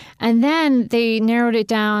 And then they narrowed it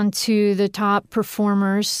down to the top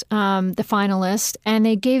performers, the finalists, and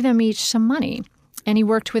they gave them each some money. And he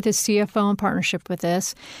worked with his CFO in partnership with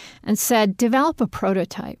this and said, develop a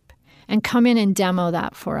prototype and come in and demo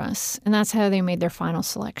that for us. And that's how they made their final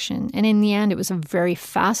selection. And in the end, it was a very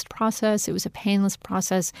fast process. It was a painless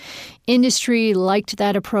process. Industry liked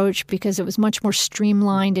that approach because it was much more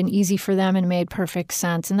streamlined and easy for them and made perfect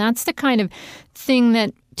sense. And that's the kind of thing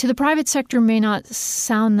that to the private sector may not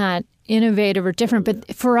sound that innovative or different,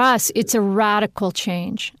 but for us, it's a radical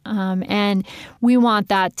change. And we want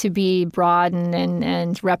that to be broadened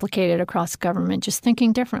and replicated across government, just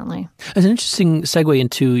thinking differently. It's an interesting segue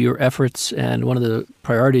into your efforts and one of the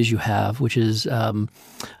priorities you have, which is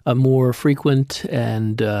a more frequent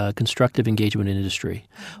and constructive engagement in industry.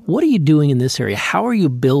 What are you doing in this area? How are you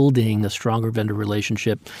building a stronger vendor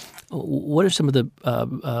relationship? What are some of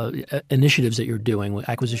the initiatives that you're doing with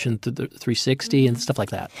Acquisition 360 and stuff like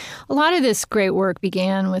that? A lot of this great work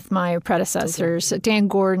began with my predecessors. Dan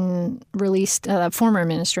Gordon released, former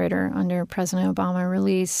administrator under President Obama,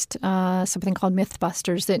 released something called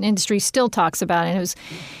Mythbusters that industry still talks about. And it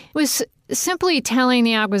was simply telling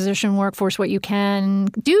the acquisition workforce what you can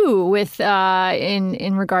do with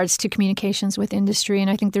in regards to communications with industry. And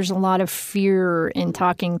I think there's a lot of fear in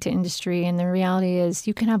talking to industry. And the reality is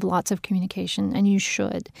you can have lots of communication, and you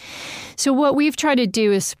should. So what we've tried to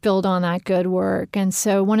do is build on that good work. And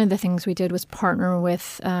so one of the things we did was partner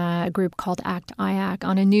with a group called ACT IAC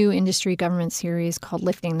on a new industry government series called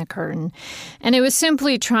Lifting the Curtain. And it was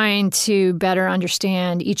simply trying to better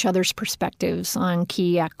understand each other's perspectives on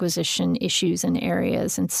key acquisition issues and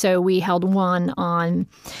areas. And so we held one on,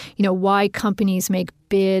 why companies make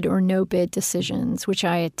bid or no bid decisions, which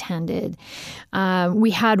I attended.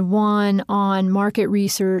 We had one on market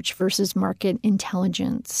research versus market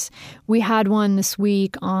intelligence. We had one this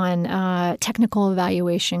week on technical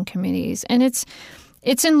evaluation committees. And it's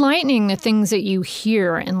enlightening, the things that you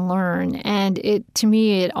hear and learn. And to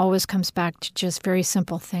me, it always comes back to just very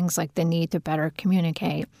simple things like the need to better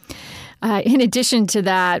communicate. In addition to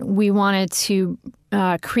that, we wanted to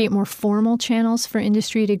create more formal channels for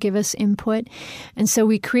industry to give us input. And so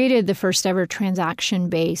we created the first ever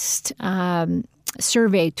transaction-based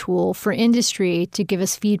survey tool for industry to give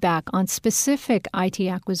us feedback on specific IT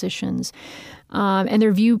acquisitions and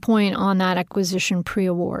their viewpoint on that acquisition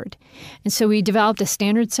pre-award. And so we developed a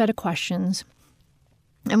standard set of questions.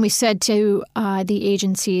 And we said to the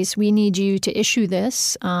agencies, we need you to issue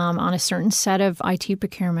this on a certain set of IT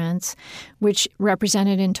procurements, which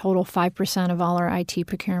represented in total 5% of all our IT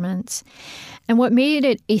procurements. And what made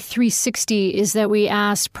it a 360 is that we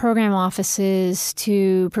asked program offices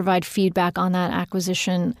to provide feedback on that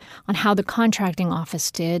acquisition on how the contracting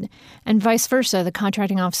office did, and vice versa, the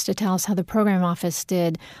contracting office to tell us how the program office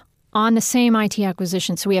did on the same IT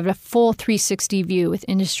acquisition. So we have a full 360 view with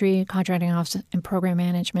industry, contracting office, and program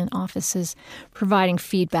management offices providing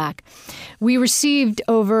feedback. We received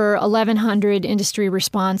over 1,100 industry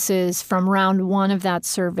responses from round one of that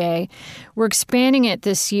survey. We're expanding it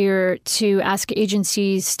this year to ask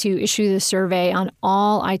agencies to issue the survey on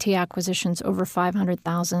all IT acquisitions over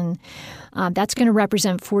 500,000. That's going to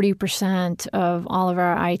represent 40% of all of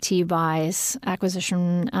our IT buys,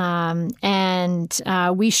 acquisition, and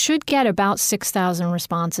we should get about 6,000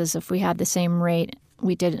 responses if we had the same rate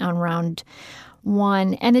we did on round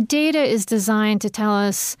one. And the data is designed to tell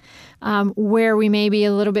us where we may be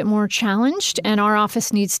a little bit more challenged, and our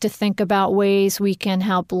office needs to think about ways we can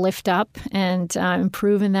help lift up and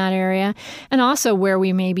improve in that area, and also where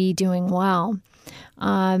we may be doing well.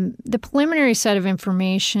 The preliminary set of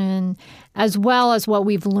information, as well as what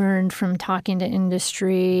we've learned from talking to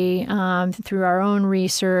industry through our own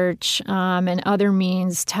research and other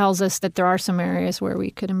means, tells us that there are some areas where we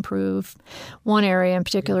could improve. One area in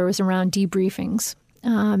particular was around debriefings.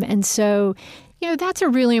 And so, that's a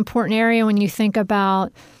really important area when you think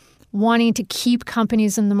about wanting to keep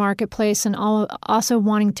companies in the marketplace and also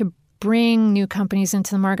wanting to bring new companies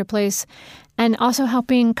into the marketplace and also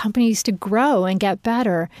helping companies to grow and get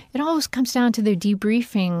better. It always comes down to the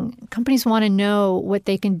debriefing. Companies want to know what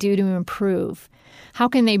they can do to improve. how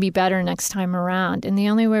can they be better next time around? And the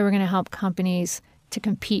only way we're going to help companies to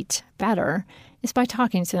compete better is by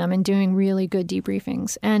talking to them and doing really good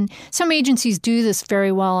debriefings. And some agencies do this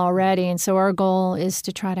very well already, and so our goal is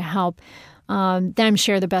to try to help them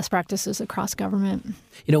share the best practices across government.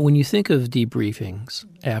 You know, when you think of debriefings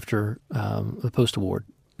after the post-award,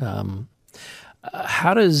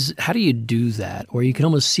 how do you do that? Or you can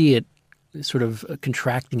almost see it sort of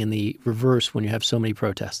contracting in the reverse when you have so many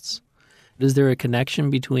protests. Is there a connection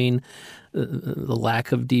between the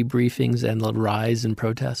lack of debriefings and the rise in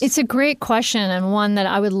protests? It's a great question, and one that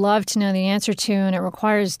I would love to know the answer to, and it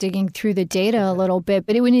requires digging through the data a little bit,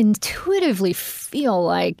 but it would intuitively feel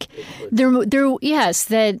like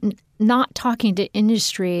that not talking to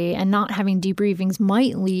industry and not having debriefings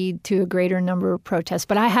might lead to a greater number of protests,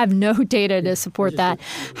 but I have no data to support that.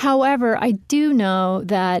 However, I do know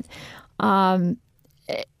that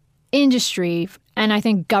industry, and I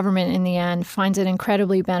think government in the end, finds it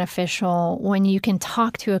incredibly beneficial when you can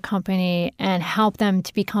talk to a company and help them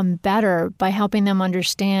to become better by helping them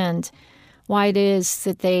understand why it is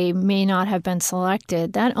that they may not have been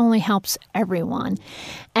selected. That only helps everyone.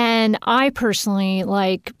 And I personally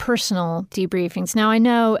like personal debriefings. Now, I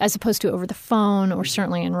know as opposed to over the phone or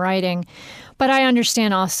certainly in writing, but I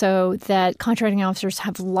understand also that contracting officers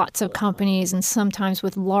have lots of companies, and sometimes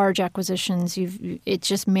with large acquisitions, it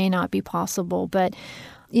just may not be possible. But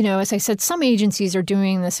you know, as I said, some agencies are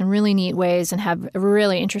doing this in really neat ways and have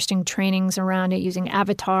really interesting trainings around it using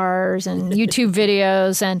avatars and YouTube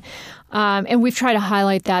videos. And we've tried to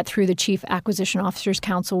highlight that through the Chief Acquisition Officers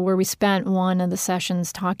Council, where we spent one of the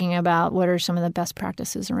sessions talking about what are some of the best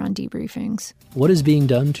practices around debriefings. What is being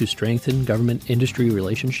done to strengthen government-industry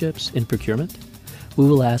relationships in procurement? We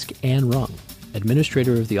will ask Anne Rung,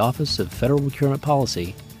 Administrator of the Office of Federal Procurement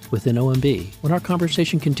Policy within OMB, when our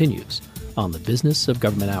conversation continues on the Business of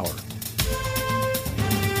Government Hour.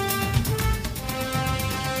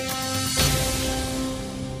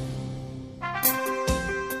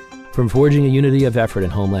 From forging a unity of effort in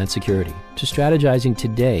Homeland Security, to strategizing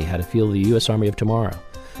today how to field the U.S. Army of tomorrow,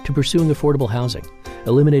 to pursuing affordable housing,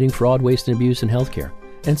 eliminating fraud, waste, and abuse in healthcare,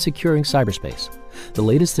 and securing cyberspace, the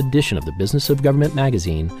latest edition of the Business of Government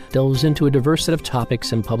magazine delves into a diverse set of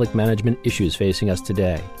topics and public management issues facing us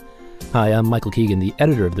today. Hi, I'm Michael Keegan, the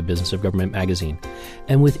editor of the Business of Government magazine,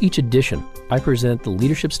 and with each edition, I present the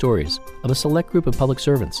leadership stories of a select group of public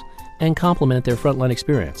servants and complement their frontline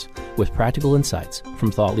experience with practical insights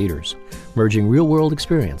from thought leaders, merging real-world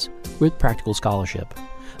experience with practical scholarship.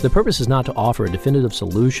 The purpose is not to offer a definitive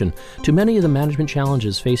solution to many of the management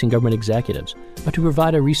challenges facing government executives, but to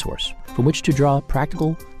provide a resource from which to draw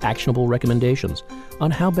practical, actionable recommendations on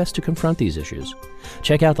how best to confront these issues.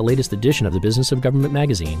 Check out the latest edition of the Business of Government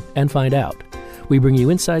magazine and find out. We bring you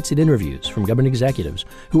insights and interviews from government executives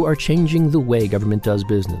who are changing the way government does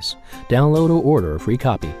business. Download or order a free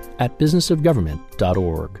copy at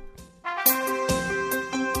businessofgovernment.org.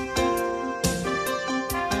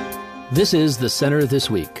 This is The Center This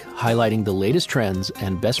Week, highlighting the latest trends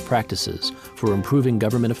and best practices for improving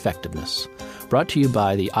government effectiveness. Brought to you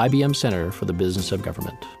by the IBM Center for the Business of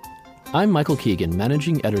Government. I'm Michael Keegan,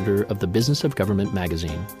 managing editor of the Business of Government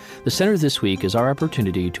magazine. The Center This Week is our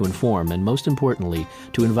opportunity to inform and, most importantly,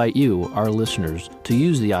 to invite you, our listeners, to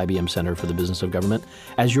use the IBM Center for the Business of Government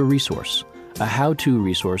as your resource, a how-to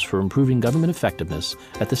resource for improving government effectiveness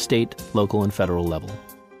at the state, local, and federal level.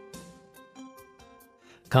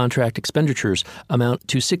 Contract expenditures amount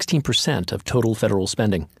to 16% of total federal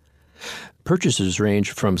spending. Purchases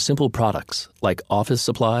range from simple products like office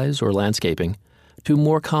supplies or landscaping to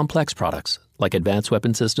more complex products like advanced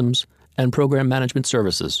weapon systems and program management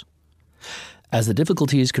services. As the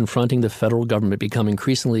difficulties confronting the federal government become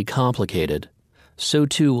increasingly complicated, so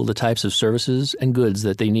too will the types of services and goods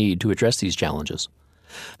that they need to address these challenges.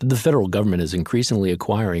 The federal government is increasingly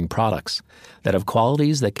acquiring products that have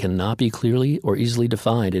qualities that cannot be clearly or easily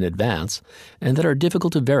defined in advance and that are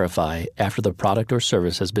difficult to verify after the product or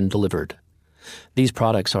service has been delivered. These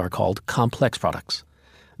products are called complex products.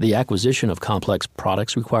 The acquisition of complex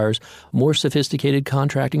products requires more sophisticated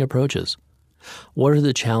contracting approaches. What are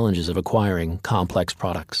the challenges of acquiring complex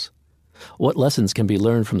products? What lessons can be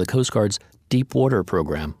learned from the Coast Guard's Deep Water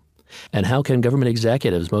program? And how can government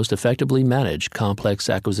executives most effectively manage complex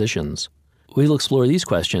acquisitions? We'll explore these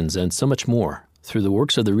questions and so much more through the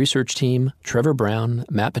works of the research team Trevor Brown,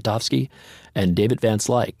 Matt Pitofsky, and David Van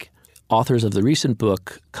Slyke, authors of the recent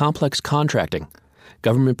book Complex Contracting,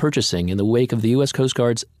 Government Purchasing in the Wake of the U.S. Coast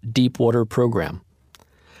Guard's Deep Water program.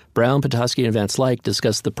 Brown, Pitofsky, and Van Slyke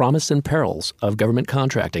discuss the promise and perils of government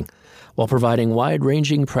contracting while providing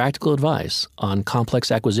wide-ranging practical advice on complex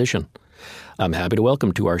acquisition, I'm happy to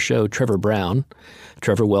welcome to our show Trevor Brown.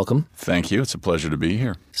 Trevor, welcome. Thank you. It's a pleasure to be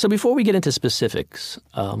here. So before we get into specifics,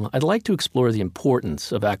 I'd like to explore the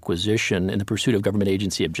importance of acquisition in the pursuit of government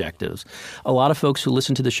agency objectives. A lot of folks who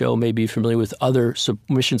listen to the show may be familiar with other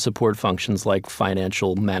mission support functions like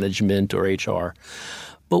financial management or HR.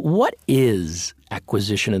 But what is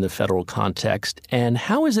acquisition in the federal context, and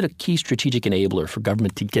how is it a key strategic enabler for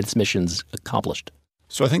government to get its missions accomplished?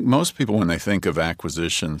 So I think most people, when they think of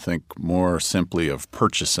acquisition, think more simply of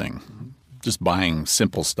purchasing, just buying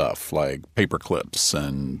simple stuff like paper clips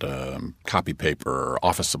and copy paper or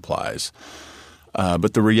office supplies.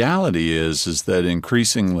 But the reality is that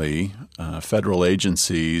increasingly federal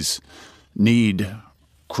agencies need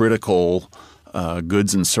critical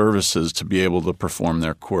goods and services to be able to perform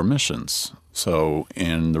their core missions. So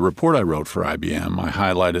in the report I wrote for IBM, I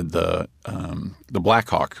highlighted the Black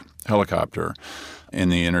Hawk helicopter in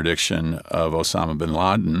the interdiction of Osama bin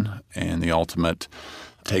Laden and the ultimate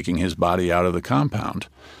taking his body out of the compound.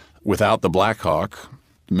 Without the Black Hawk,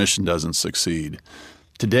 the mission doesn't succeed.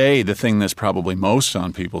 Today, the thing that's probably most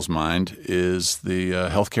on people's mind is the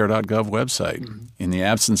healthcare.gov website. In the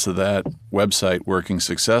absence of that website working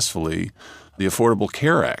successfully, the Affordable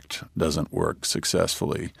Care Act doesn't work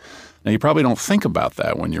successfully. Now, you probably don't think about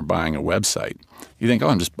that when you're buying a website. You think,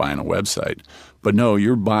 I'm just buying a website. But no,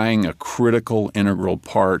 you're buying a critical, integral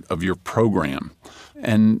part of your program.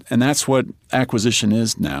 And that's what acquisition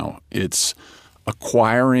is now. It's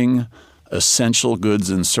acquiring essential goods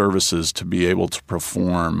and services to be able to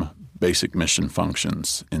perform basic mission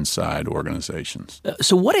functions inside organizations.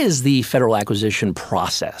 So what is the federal acquisition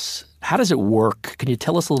process? How does it work? Can you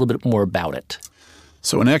tell us a little bit more about it?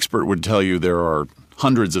 So an expert would tell you there are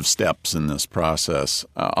hundreds of steps in this process.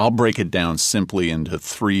 I'll break it down simply into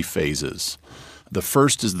 3 phases. The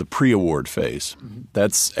first is the pre-award phase.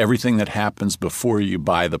 That's everything that happens before you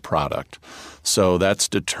buy the product. So that's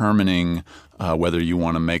determining whether you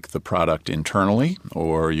want to make the product internally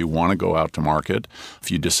or you want to go out to market.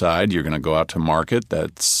 If you decide you're going to go out to market,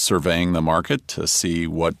 that's surveying the market to see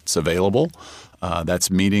what's available.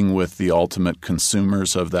 That's meeting with the ultimate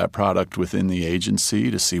consumers of that product within the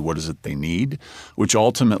agency to see what is it they need, which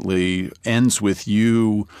ultimately ends with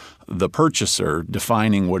you, the purchaser,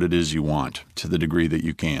 defining what it is you want to the degree that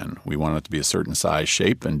you can. We want it to be a certain size,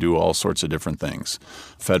 shape, and do all sorts of different things.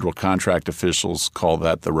 Federal contract officials call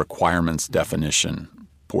that the requirements definition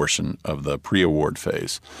portion of the pre-award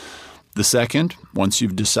phase. The second, once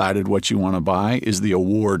you've decided what you want to buy, is the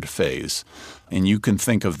award phase. And you can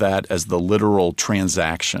think of that as the literal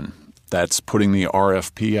transaction. That's putting the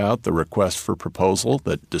RFP out, the request for proposal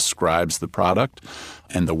that describes the product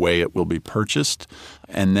and the way it will be purchased.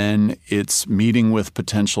 And then it's meeting with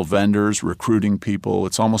potential vendors, recruiting people.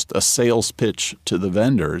 It's almost a sales pitch to the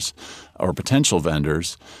vendors or potential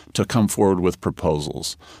vendors to come forward with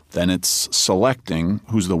proposals. Then it's selecting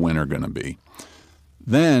who's the winner going to be.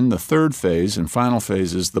 Then the third phase and final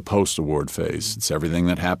phase is the post-award phase. It's everything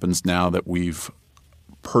that happens now that we've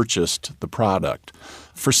purchased the product.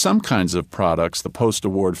 For some kinds of products, the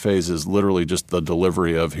post-award phase is literally just the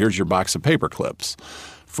delivery of, here's your box of paper clips.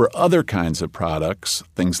 For other kinds of products,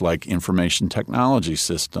 things like information technology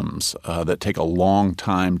systems that take a long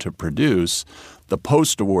time to produce, the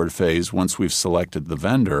post-award phase, once we've selected the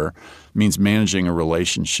vendor, means managing a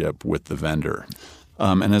relationship with the vendor.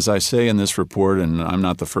 And as I say in this report, and I'm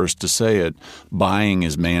not the first to say it, buying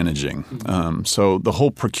is managing. So the whole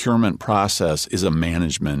procurement process is a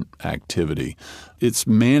management activity. It's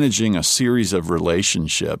managing a series of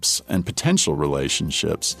relationships and potential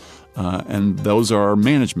relationships, and those are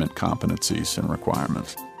management competencies and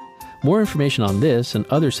requirements. More information on this and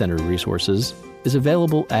other center resources is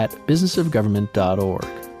available at businessofgovernment.org.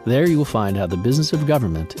 There you will find how the business of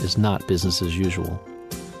government is not business as usual.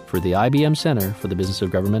 For the IBM Center for the Business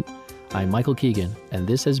of Government, I'm Michael Keegan, and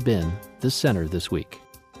this has been The Center This Week.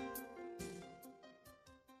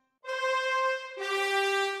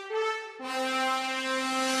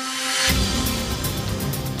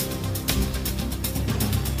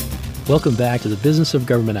 Welcome back to the Business of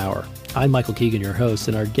Government Hour. I'm Michael Keegan, your host,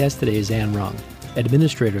 and our guest today is Anne Rung,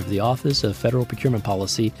 Administrator of the Office of Federal Procurement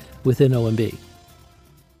Policy within OMB.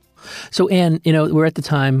 So, Anne, we're at the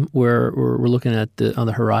time where we're looking at on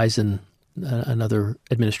the horizon, another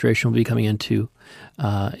administration will be coming into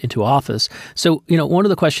office. So, one of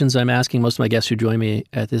the questions I'm asking most of my guests who join me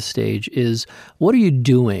at this stage is, what are you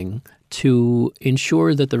doing to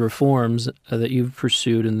ensure that the reforms that you've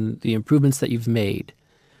pursued and the improvements that you've made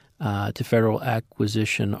to federal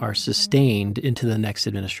acquisition are sustained into the next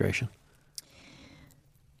administration?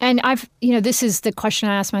 And this is the question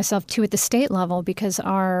I ask myself too at the state level, because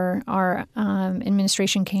our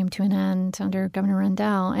administration came to an end under Governor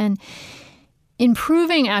Rendell, and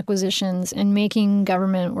improving acquisitions and making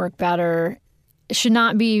government work better should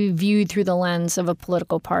not be viewed through the lens of a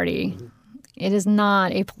political party. Mm-hmm. It is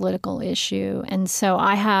not a political issue. And so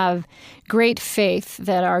I have great faith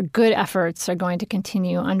that our good efforts are going to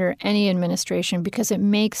continue under any administration, because it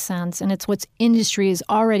makes sense, and it's what industry is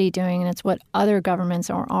already doing, and it's what other governments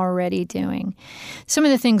are already doing. Some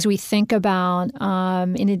of the things we think about,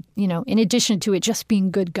 in addition to it just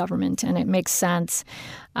being good government, and it makes sense,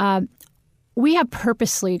 we have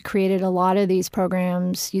purposely created a lot of these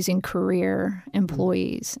programs using career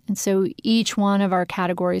employees. And so each one of our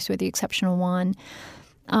categories, with the exception of one,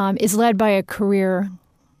 is led by a career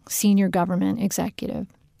senior government executive.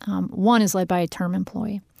 One is led by a term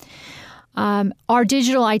employee. Our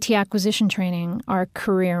digital IT acquisition training are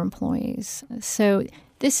career employees. So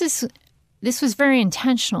this was very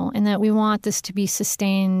intentional in that we want this to be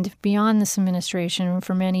sustained beyond this administration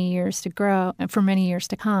for many years to grow and for many years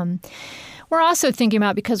to come. We're also thinking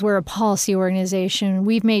about, because we're a policy organization,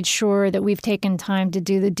 we've made sure that we've taken time to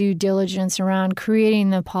do the due diligence around creating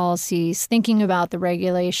the policies, thinking about the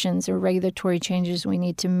regulations or regulatory changes we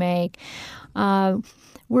need to make.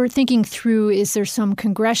 We're thinking through, is there some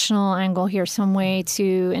congressional angle here, some way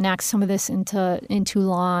to enact some of this into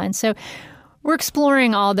law? And so we're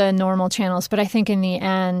exploring all the normal channels, but I think in the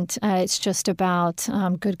end, it's just about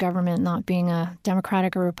good government not being a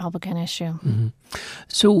Democratic or Republican issue. Mm-hmm.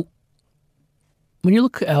 So when you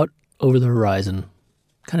look out over the horizon,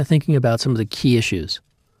 kind of thinking about some of the key issues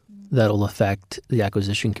that will affect the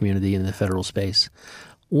acquisition community in the federal space,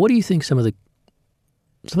 what do you think some of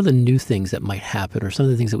the new things that might happen, or some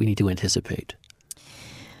of the things that we need to anticipate?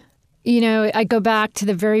 I go back to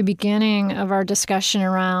the very beginning of our discussion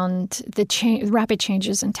around the rapid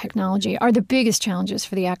changes in technology are the biggest challenges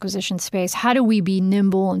for the acquisition space. How do we be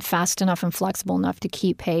nimble and fast enough and flexible enough to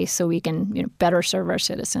keep pace so we can better serve our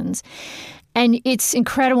citizens? And it's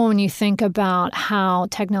incredible when you think about how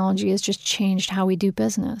technology has just changed how we do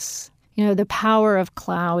business. The power of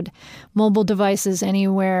cloud, mobile devices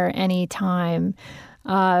anywhere, anytime,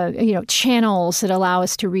 channels that allow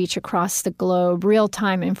us to reach across the globe,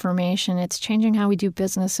 real-time information. It's changing how we do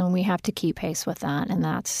business, and we have to keep pace with that. And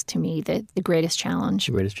that's, to me, the greatest challenge.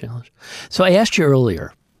 The greatest challenge. So I asked you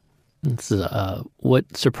earlier,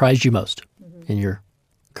 what surprised you most in your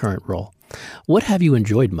current role? What have you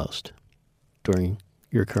enjoyed most during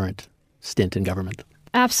your current stint in government?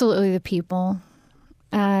 Absolutely the people.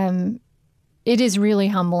 It is really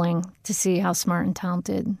humbling to see how smart and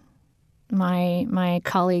talented my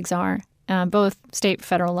colleagues are, both state,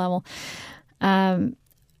 federal level.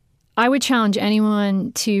 I would challenge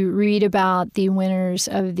anyone to read about the winners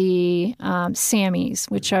of the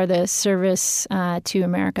SAMMys, which are the Service to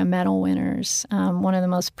America Medal winners, one of the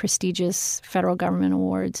most prestigious federal government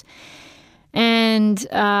awards, and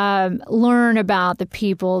learn about the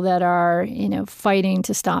people that are, fighting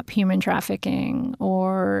to stop human trafficking,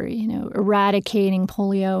 or, eradicating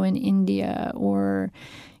polio in India, or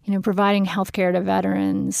providing healthcare to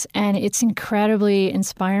veterans. And it's incredibly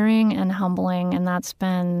inspiring and humbling, and that's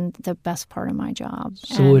been the best part of my job.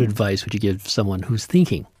 So what advice would you give someone who's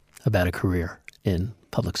thinking about a career in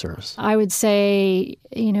public service? I would say,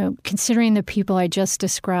 considering the people I just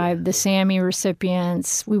described, the SAMMY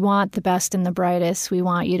recipients, we want the best and the brightest. We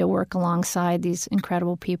want you to work alongside these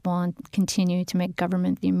incredible people and continue to make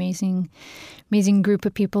government the amazing group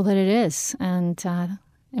of people that it is. And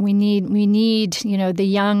we need, the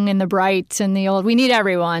young and the bright and the old. We need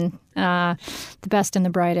everyone, the best and the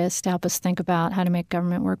brightest, to help us think about how to make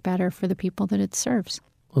government work better for the people that it serves.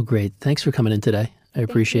 Well, great. Thanks for coming in today. I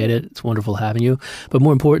appreciate it. It's wonderful having you. But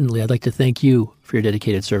more importantly, I'd like to thank you for your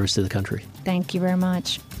dedicated service to the country. Thank you very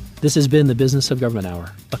much. This has been the Business of Government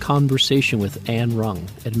Hour, a conversation with Anne Rung,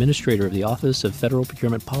 Administrator of the Office of Federal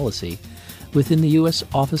Procurement Policy within the U.S.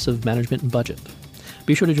 Office of Management and Budget.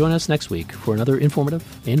 Be sure to join us next week for another informative,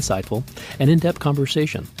 insightful, and in-depth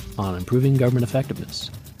conversation on improving government effectiveness.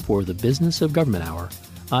 For the Business of Government Hour,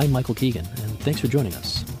 I'm Michael Keegan, and thanks for joining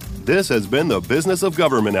us. This has been the Business of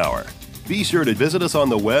Government Hour. Be sure to visit us on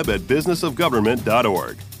the web at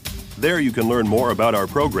businessofgovernment.org. There you can learn more about our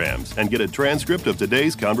programs and get a transcript of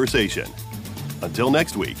today's conversation. Until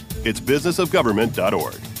next week, it's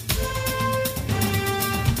businessofgovernment.org.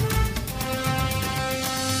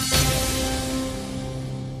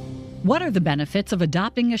 What are the benefits of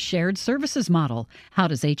adopting a shared services model? How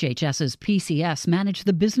does HHS's PCS manage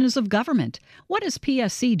the business of government? What is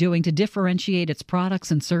PSC doing to differentiate its products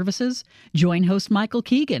and services? Join host Michael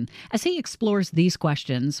Keegan as he explores these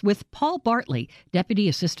questions with Paul Bartley, Deputy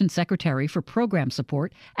Assistant Secretary for Program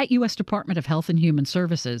Support at U.S. Department of Health and Human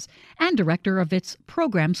Services and Director of its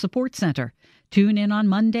Program Support Center. Tune in on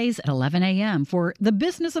Mondays at 11 a.m. for the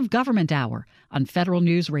Business of Government Hour on Federal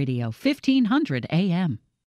News Radio, 1500 a.m.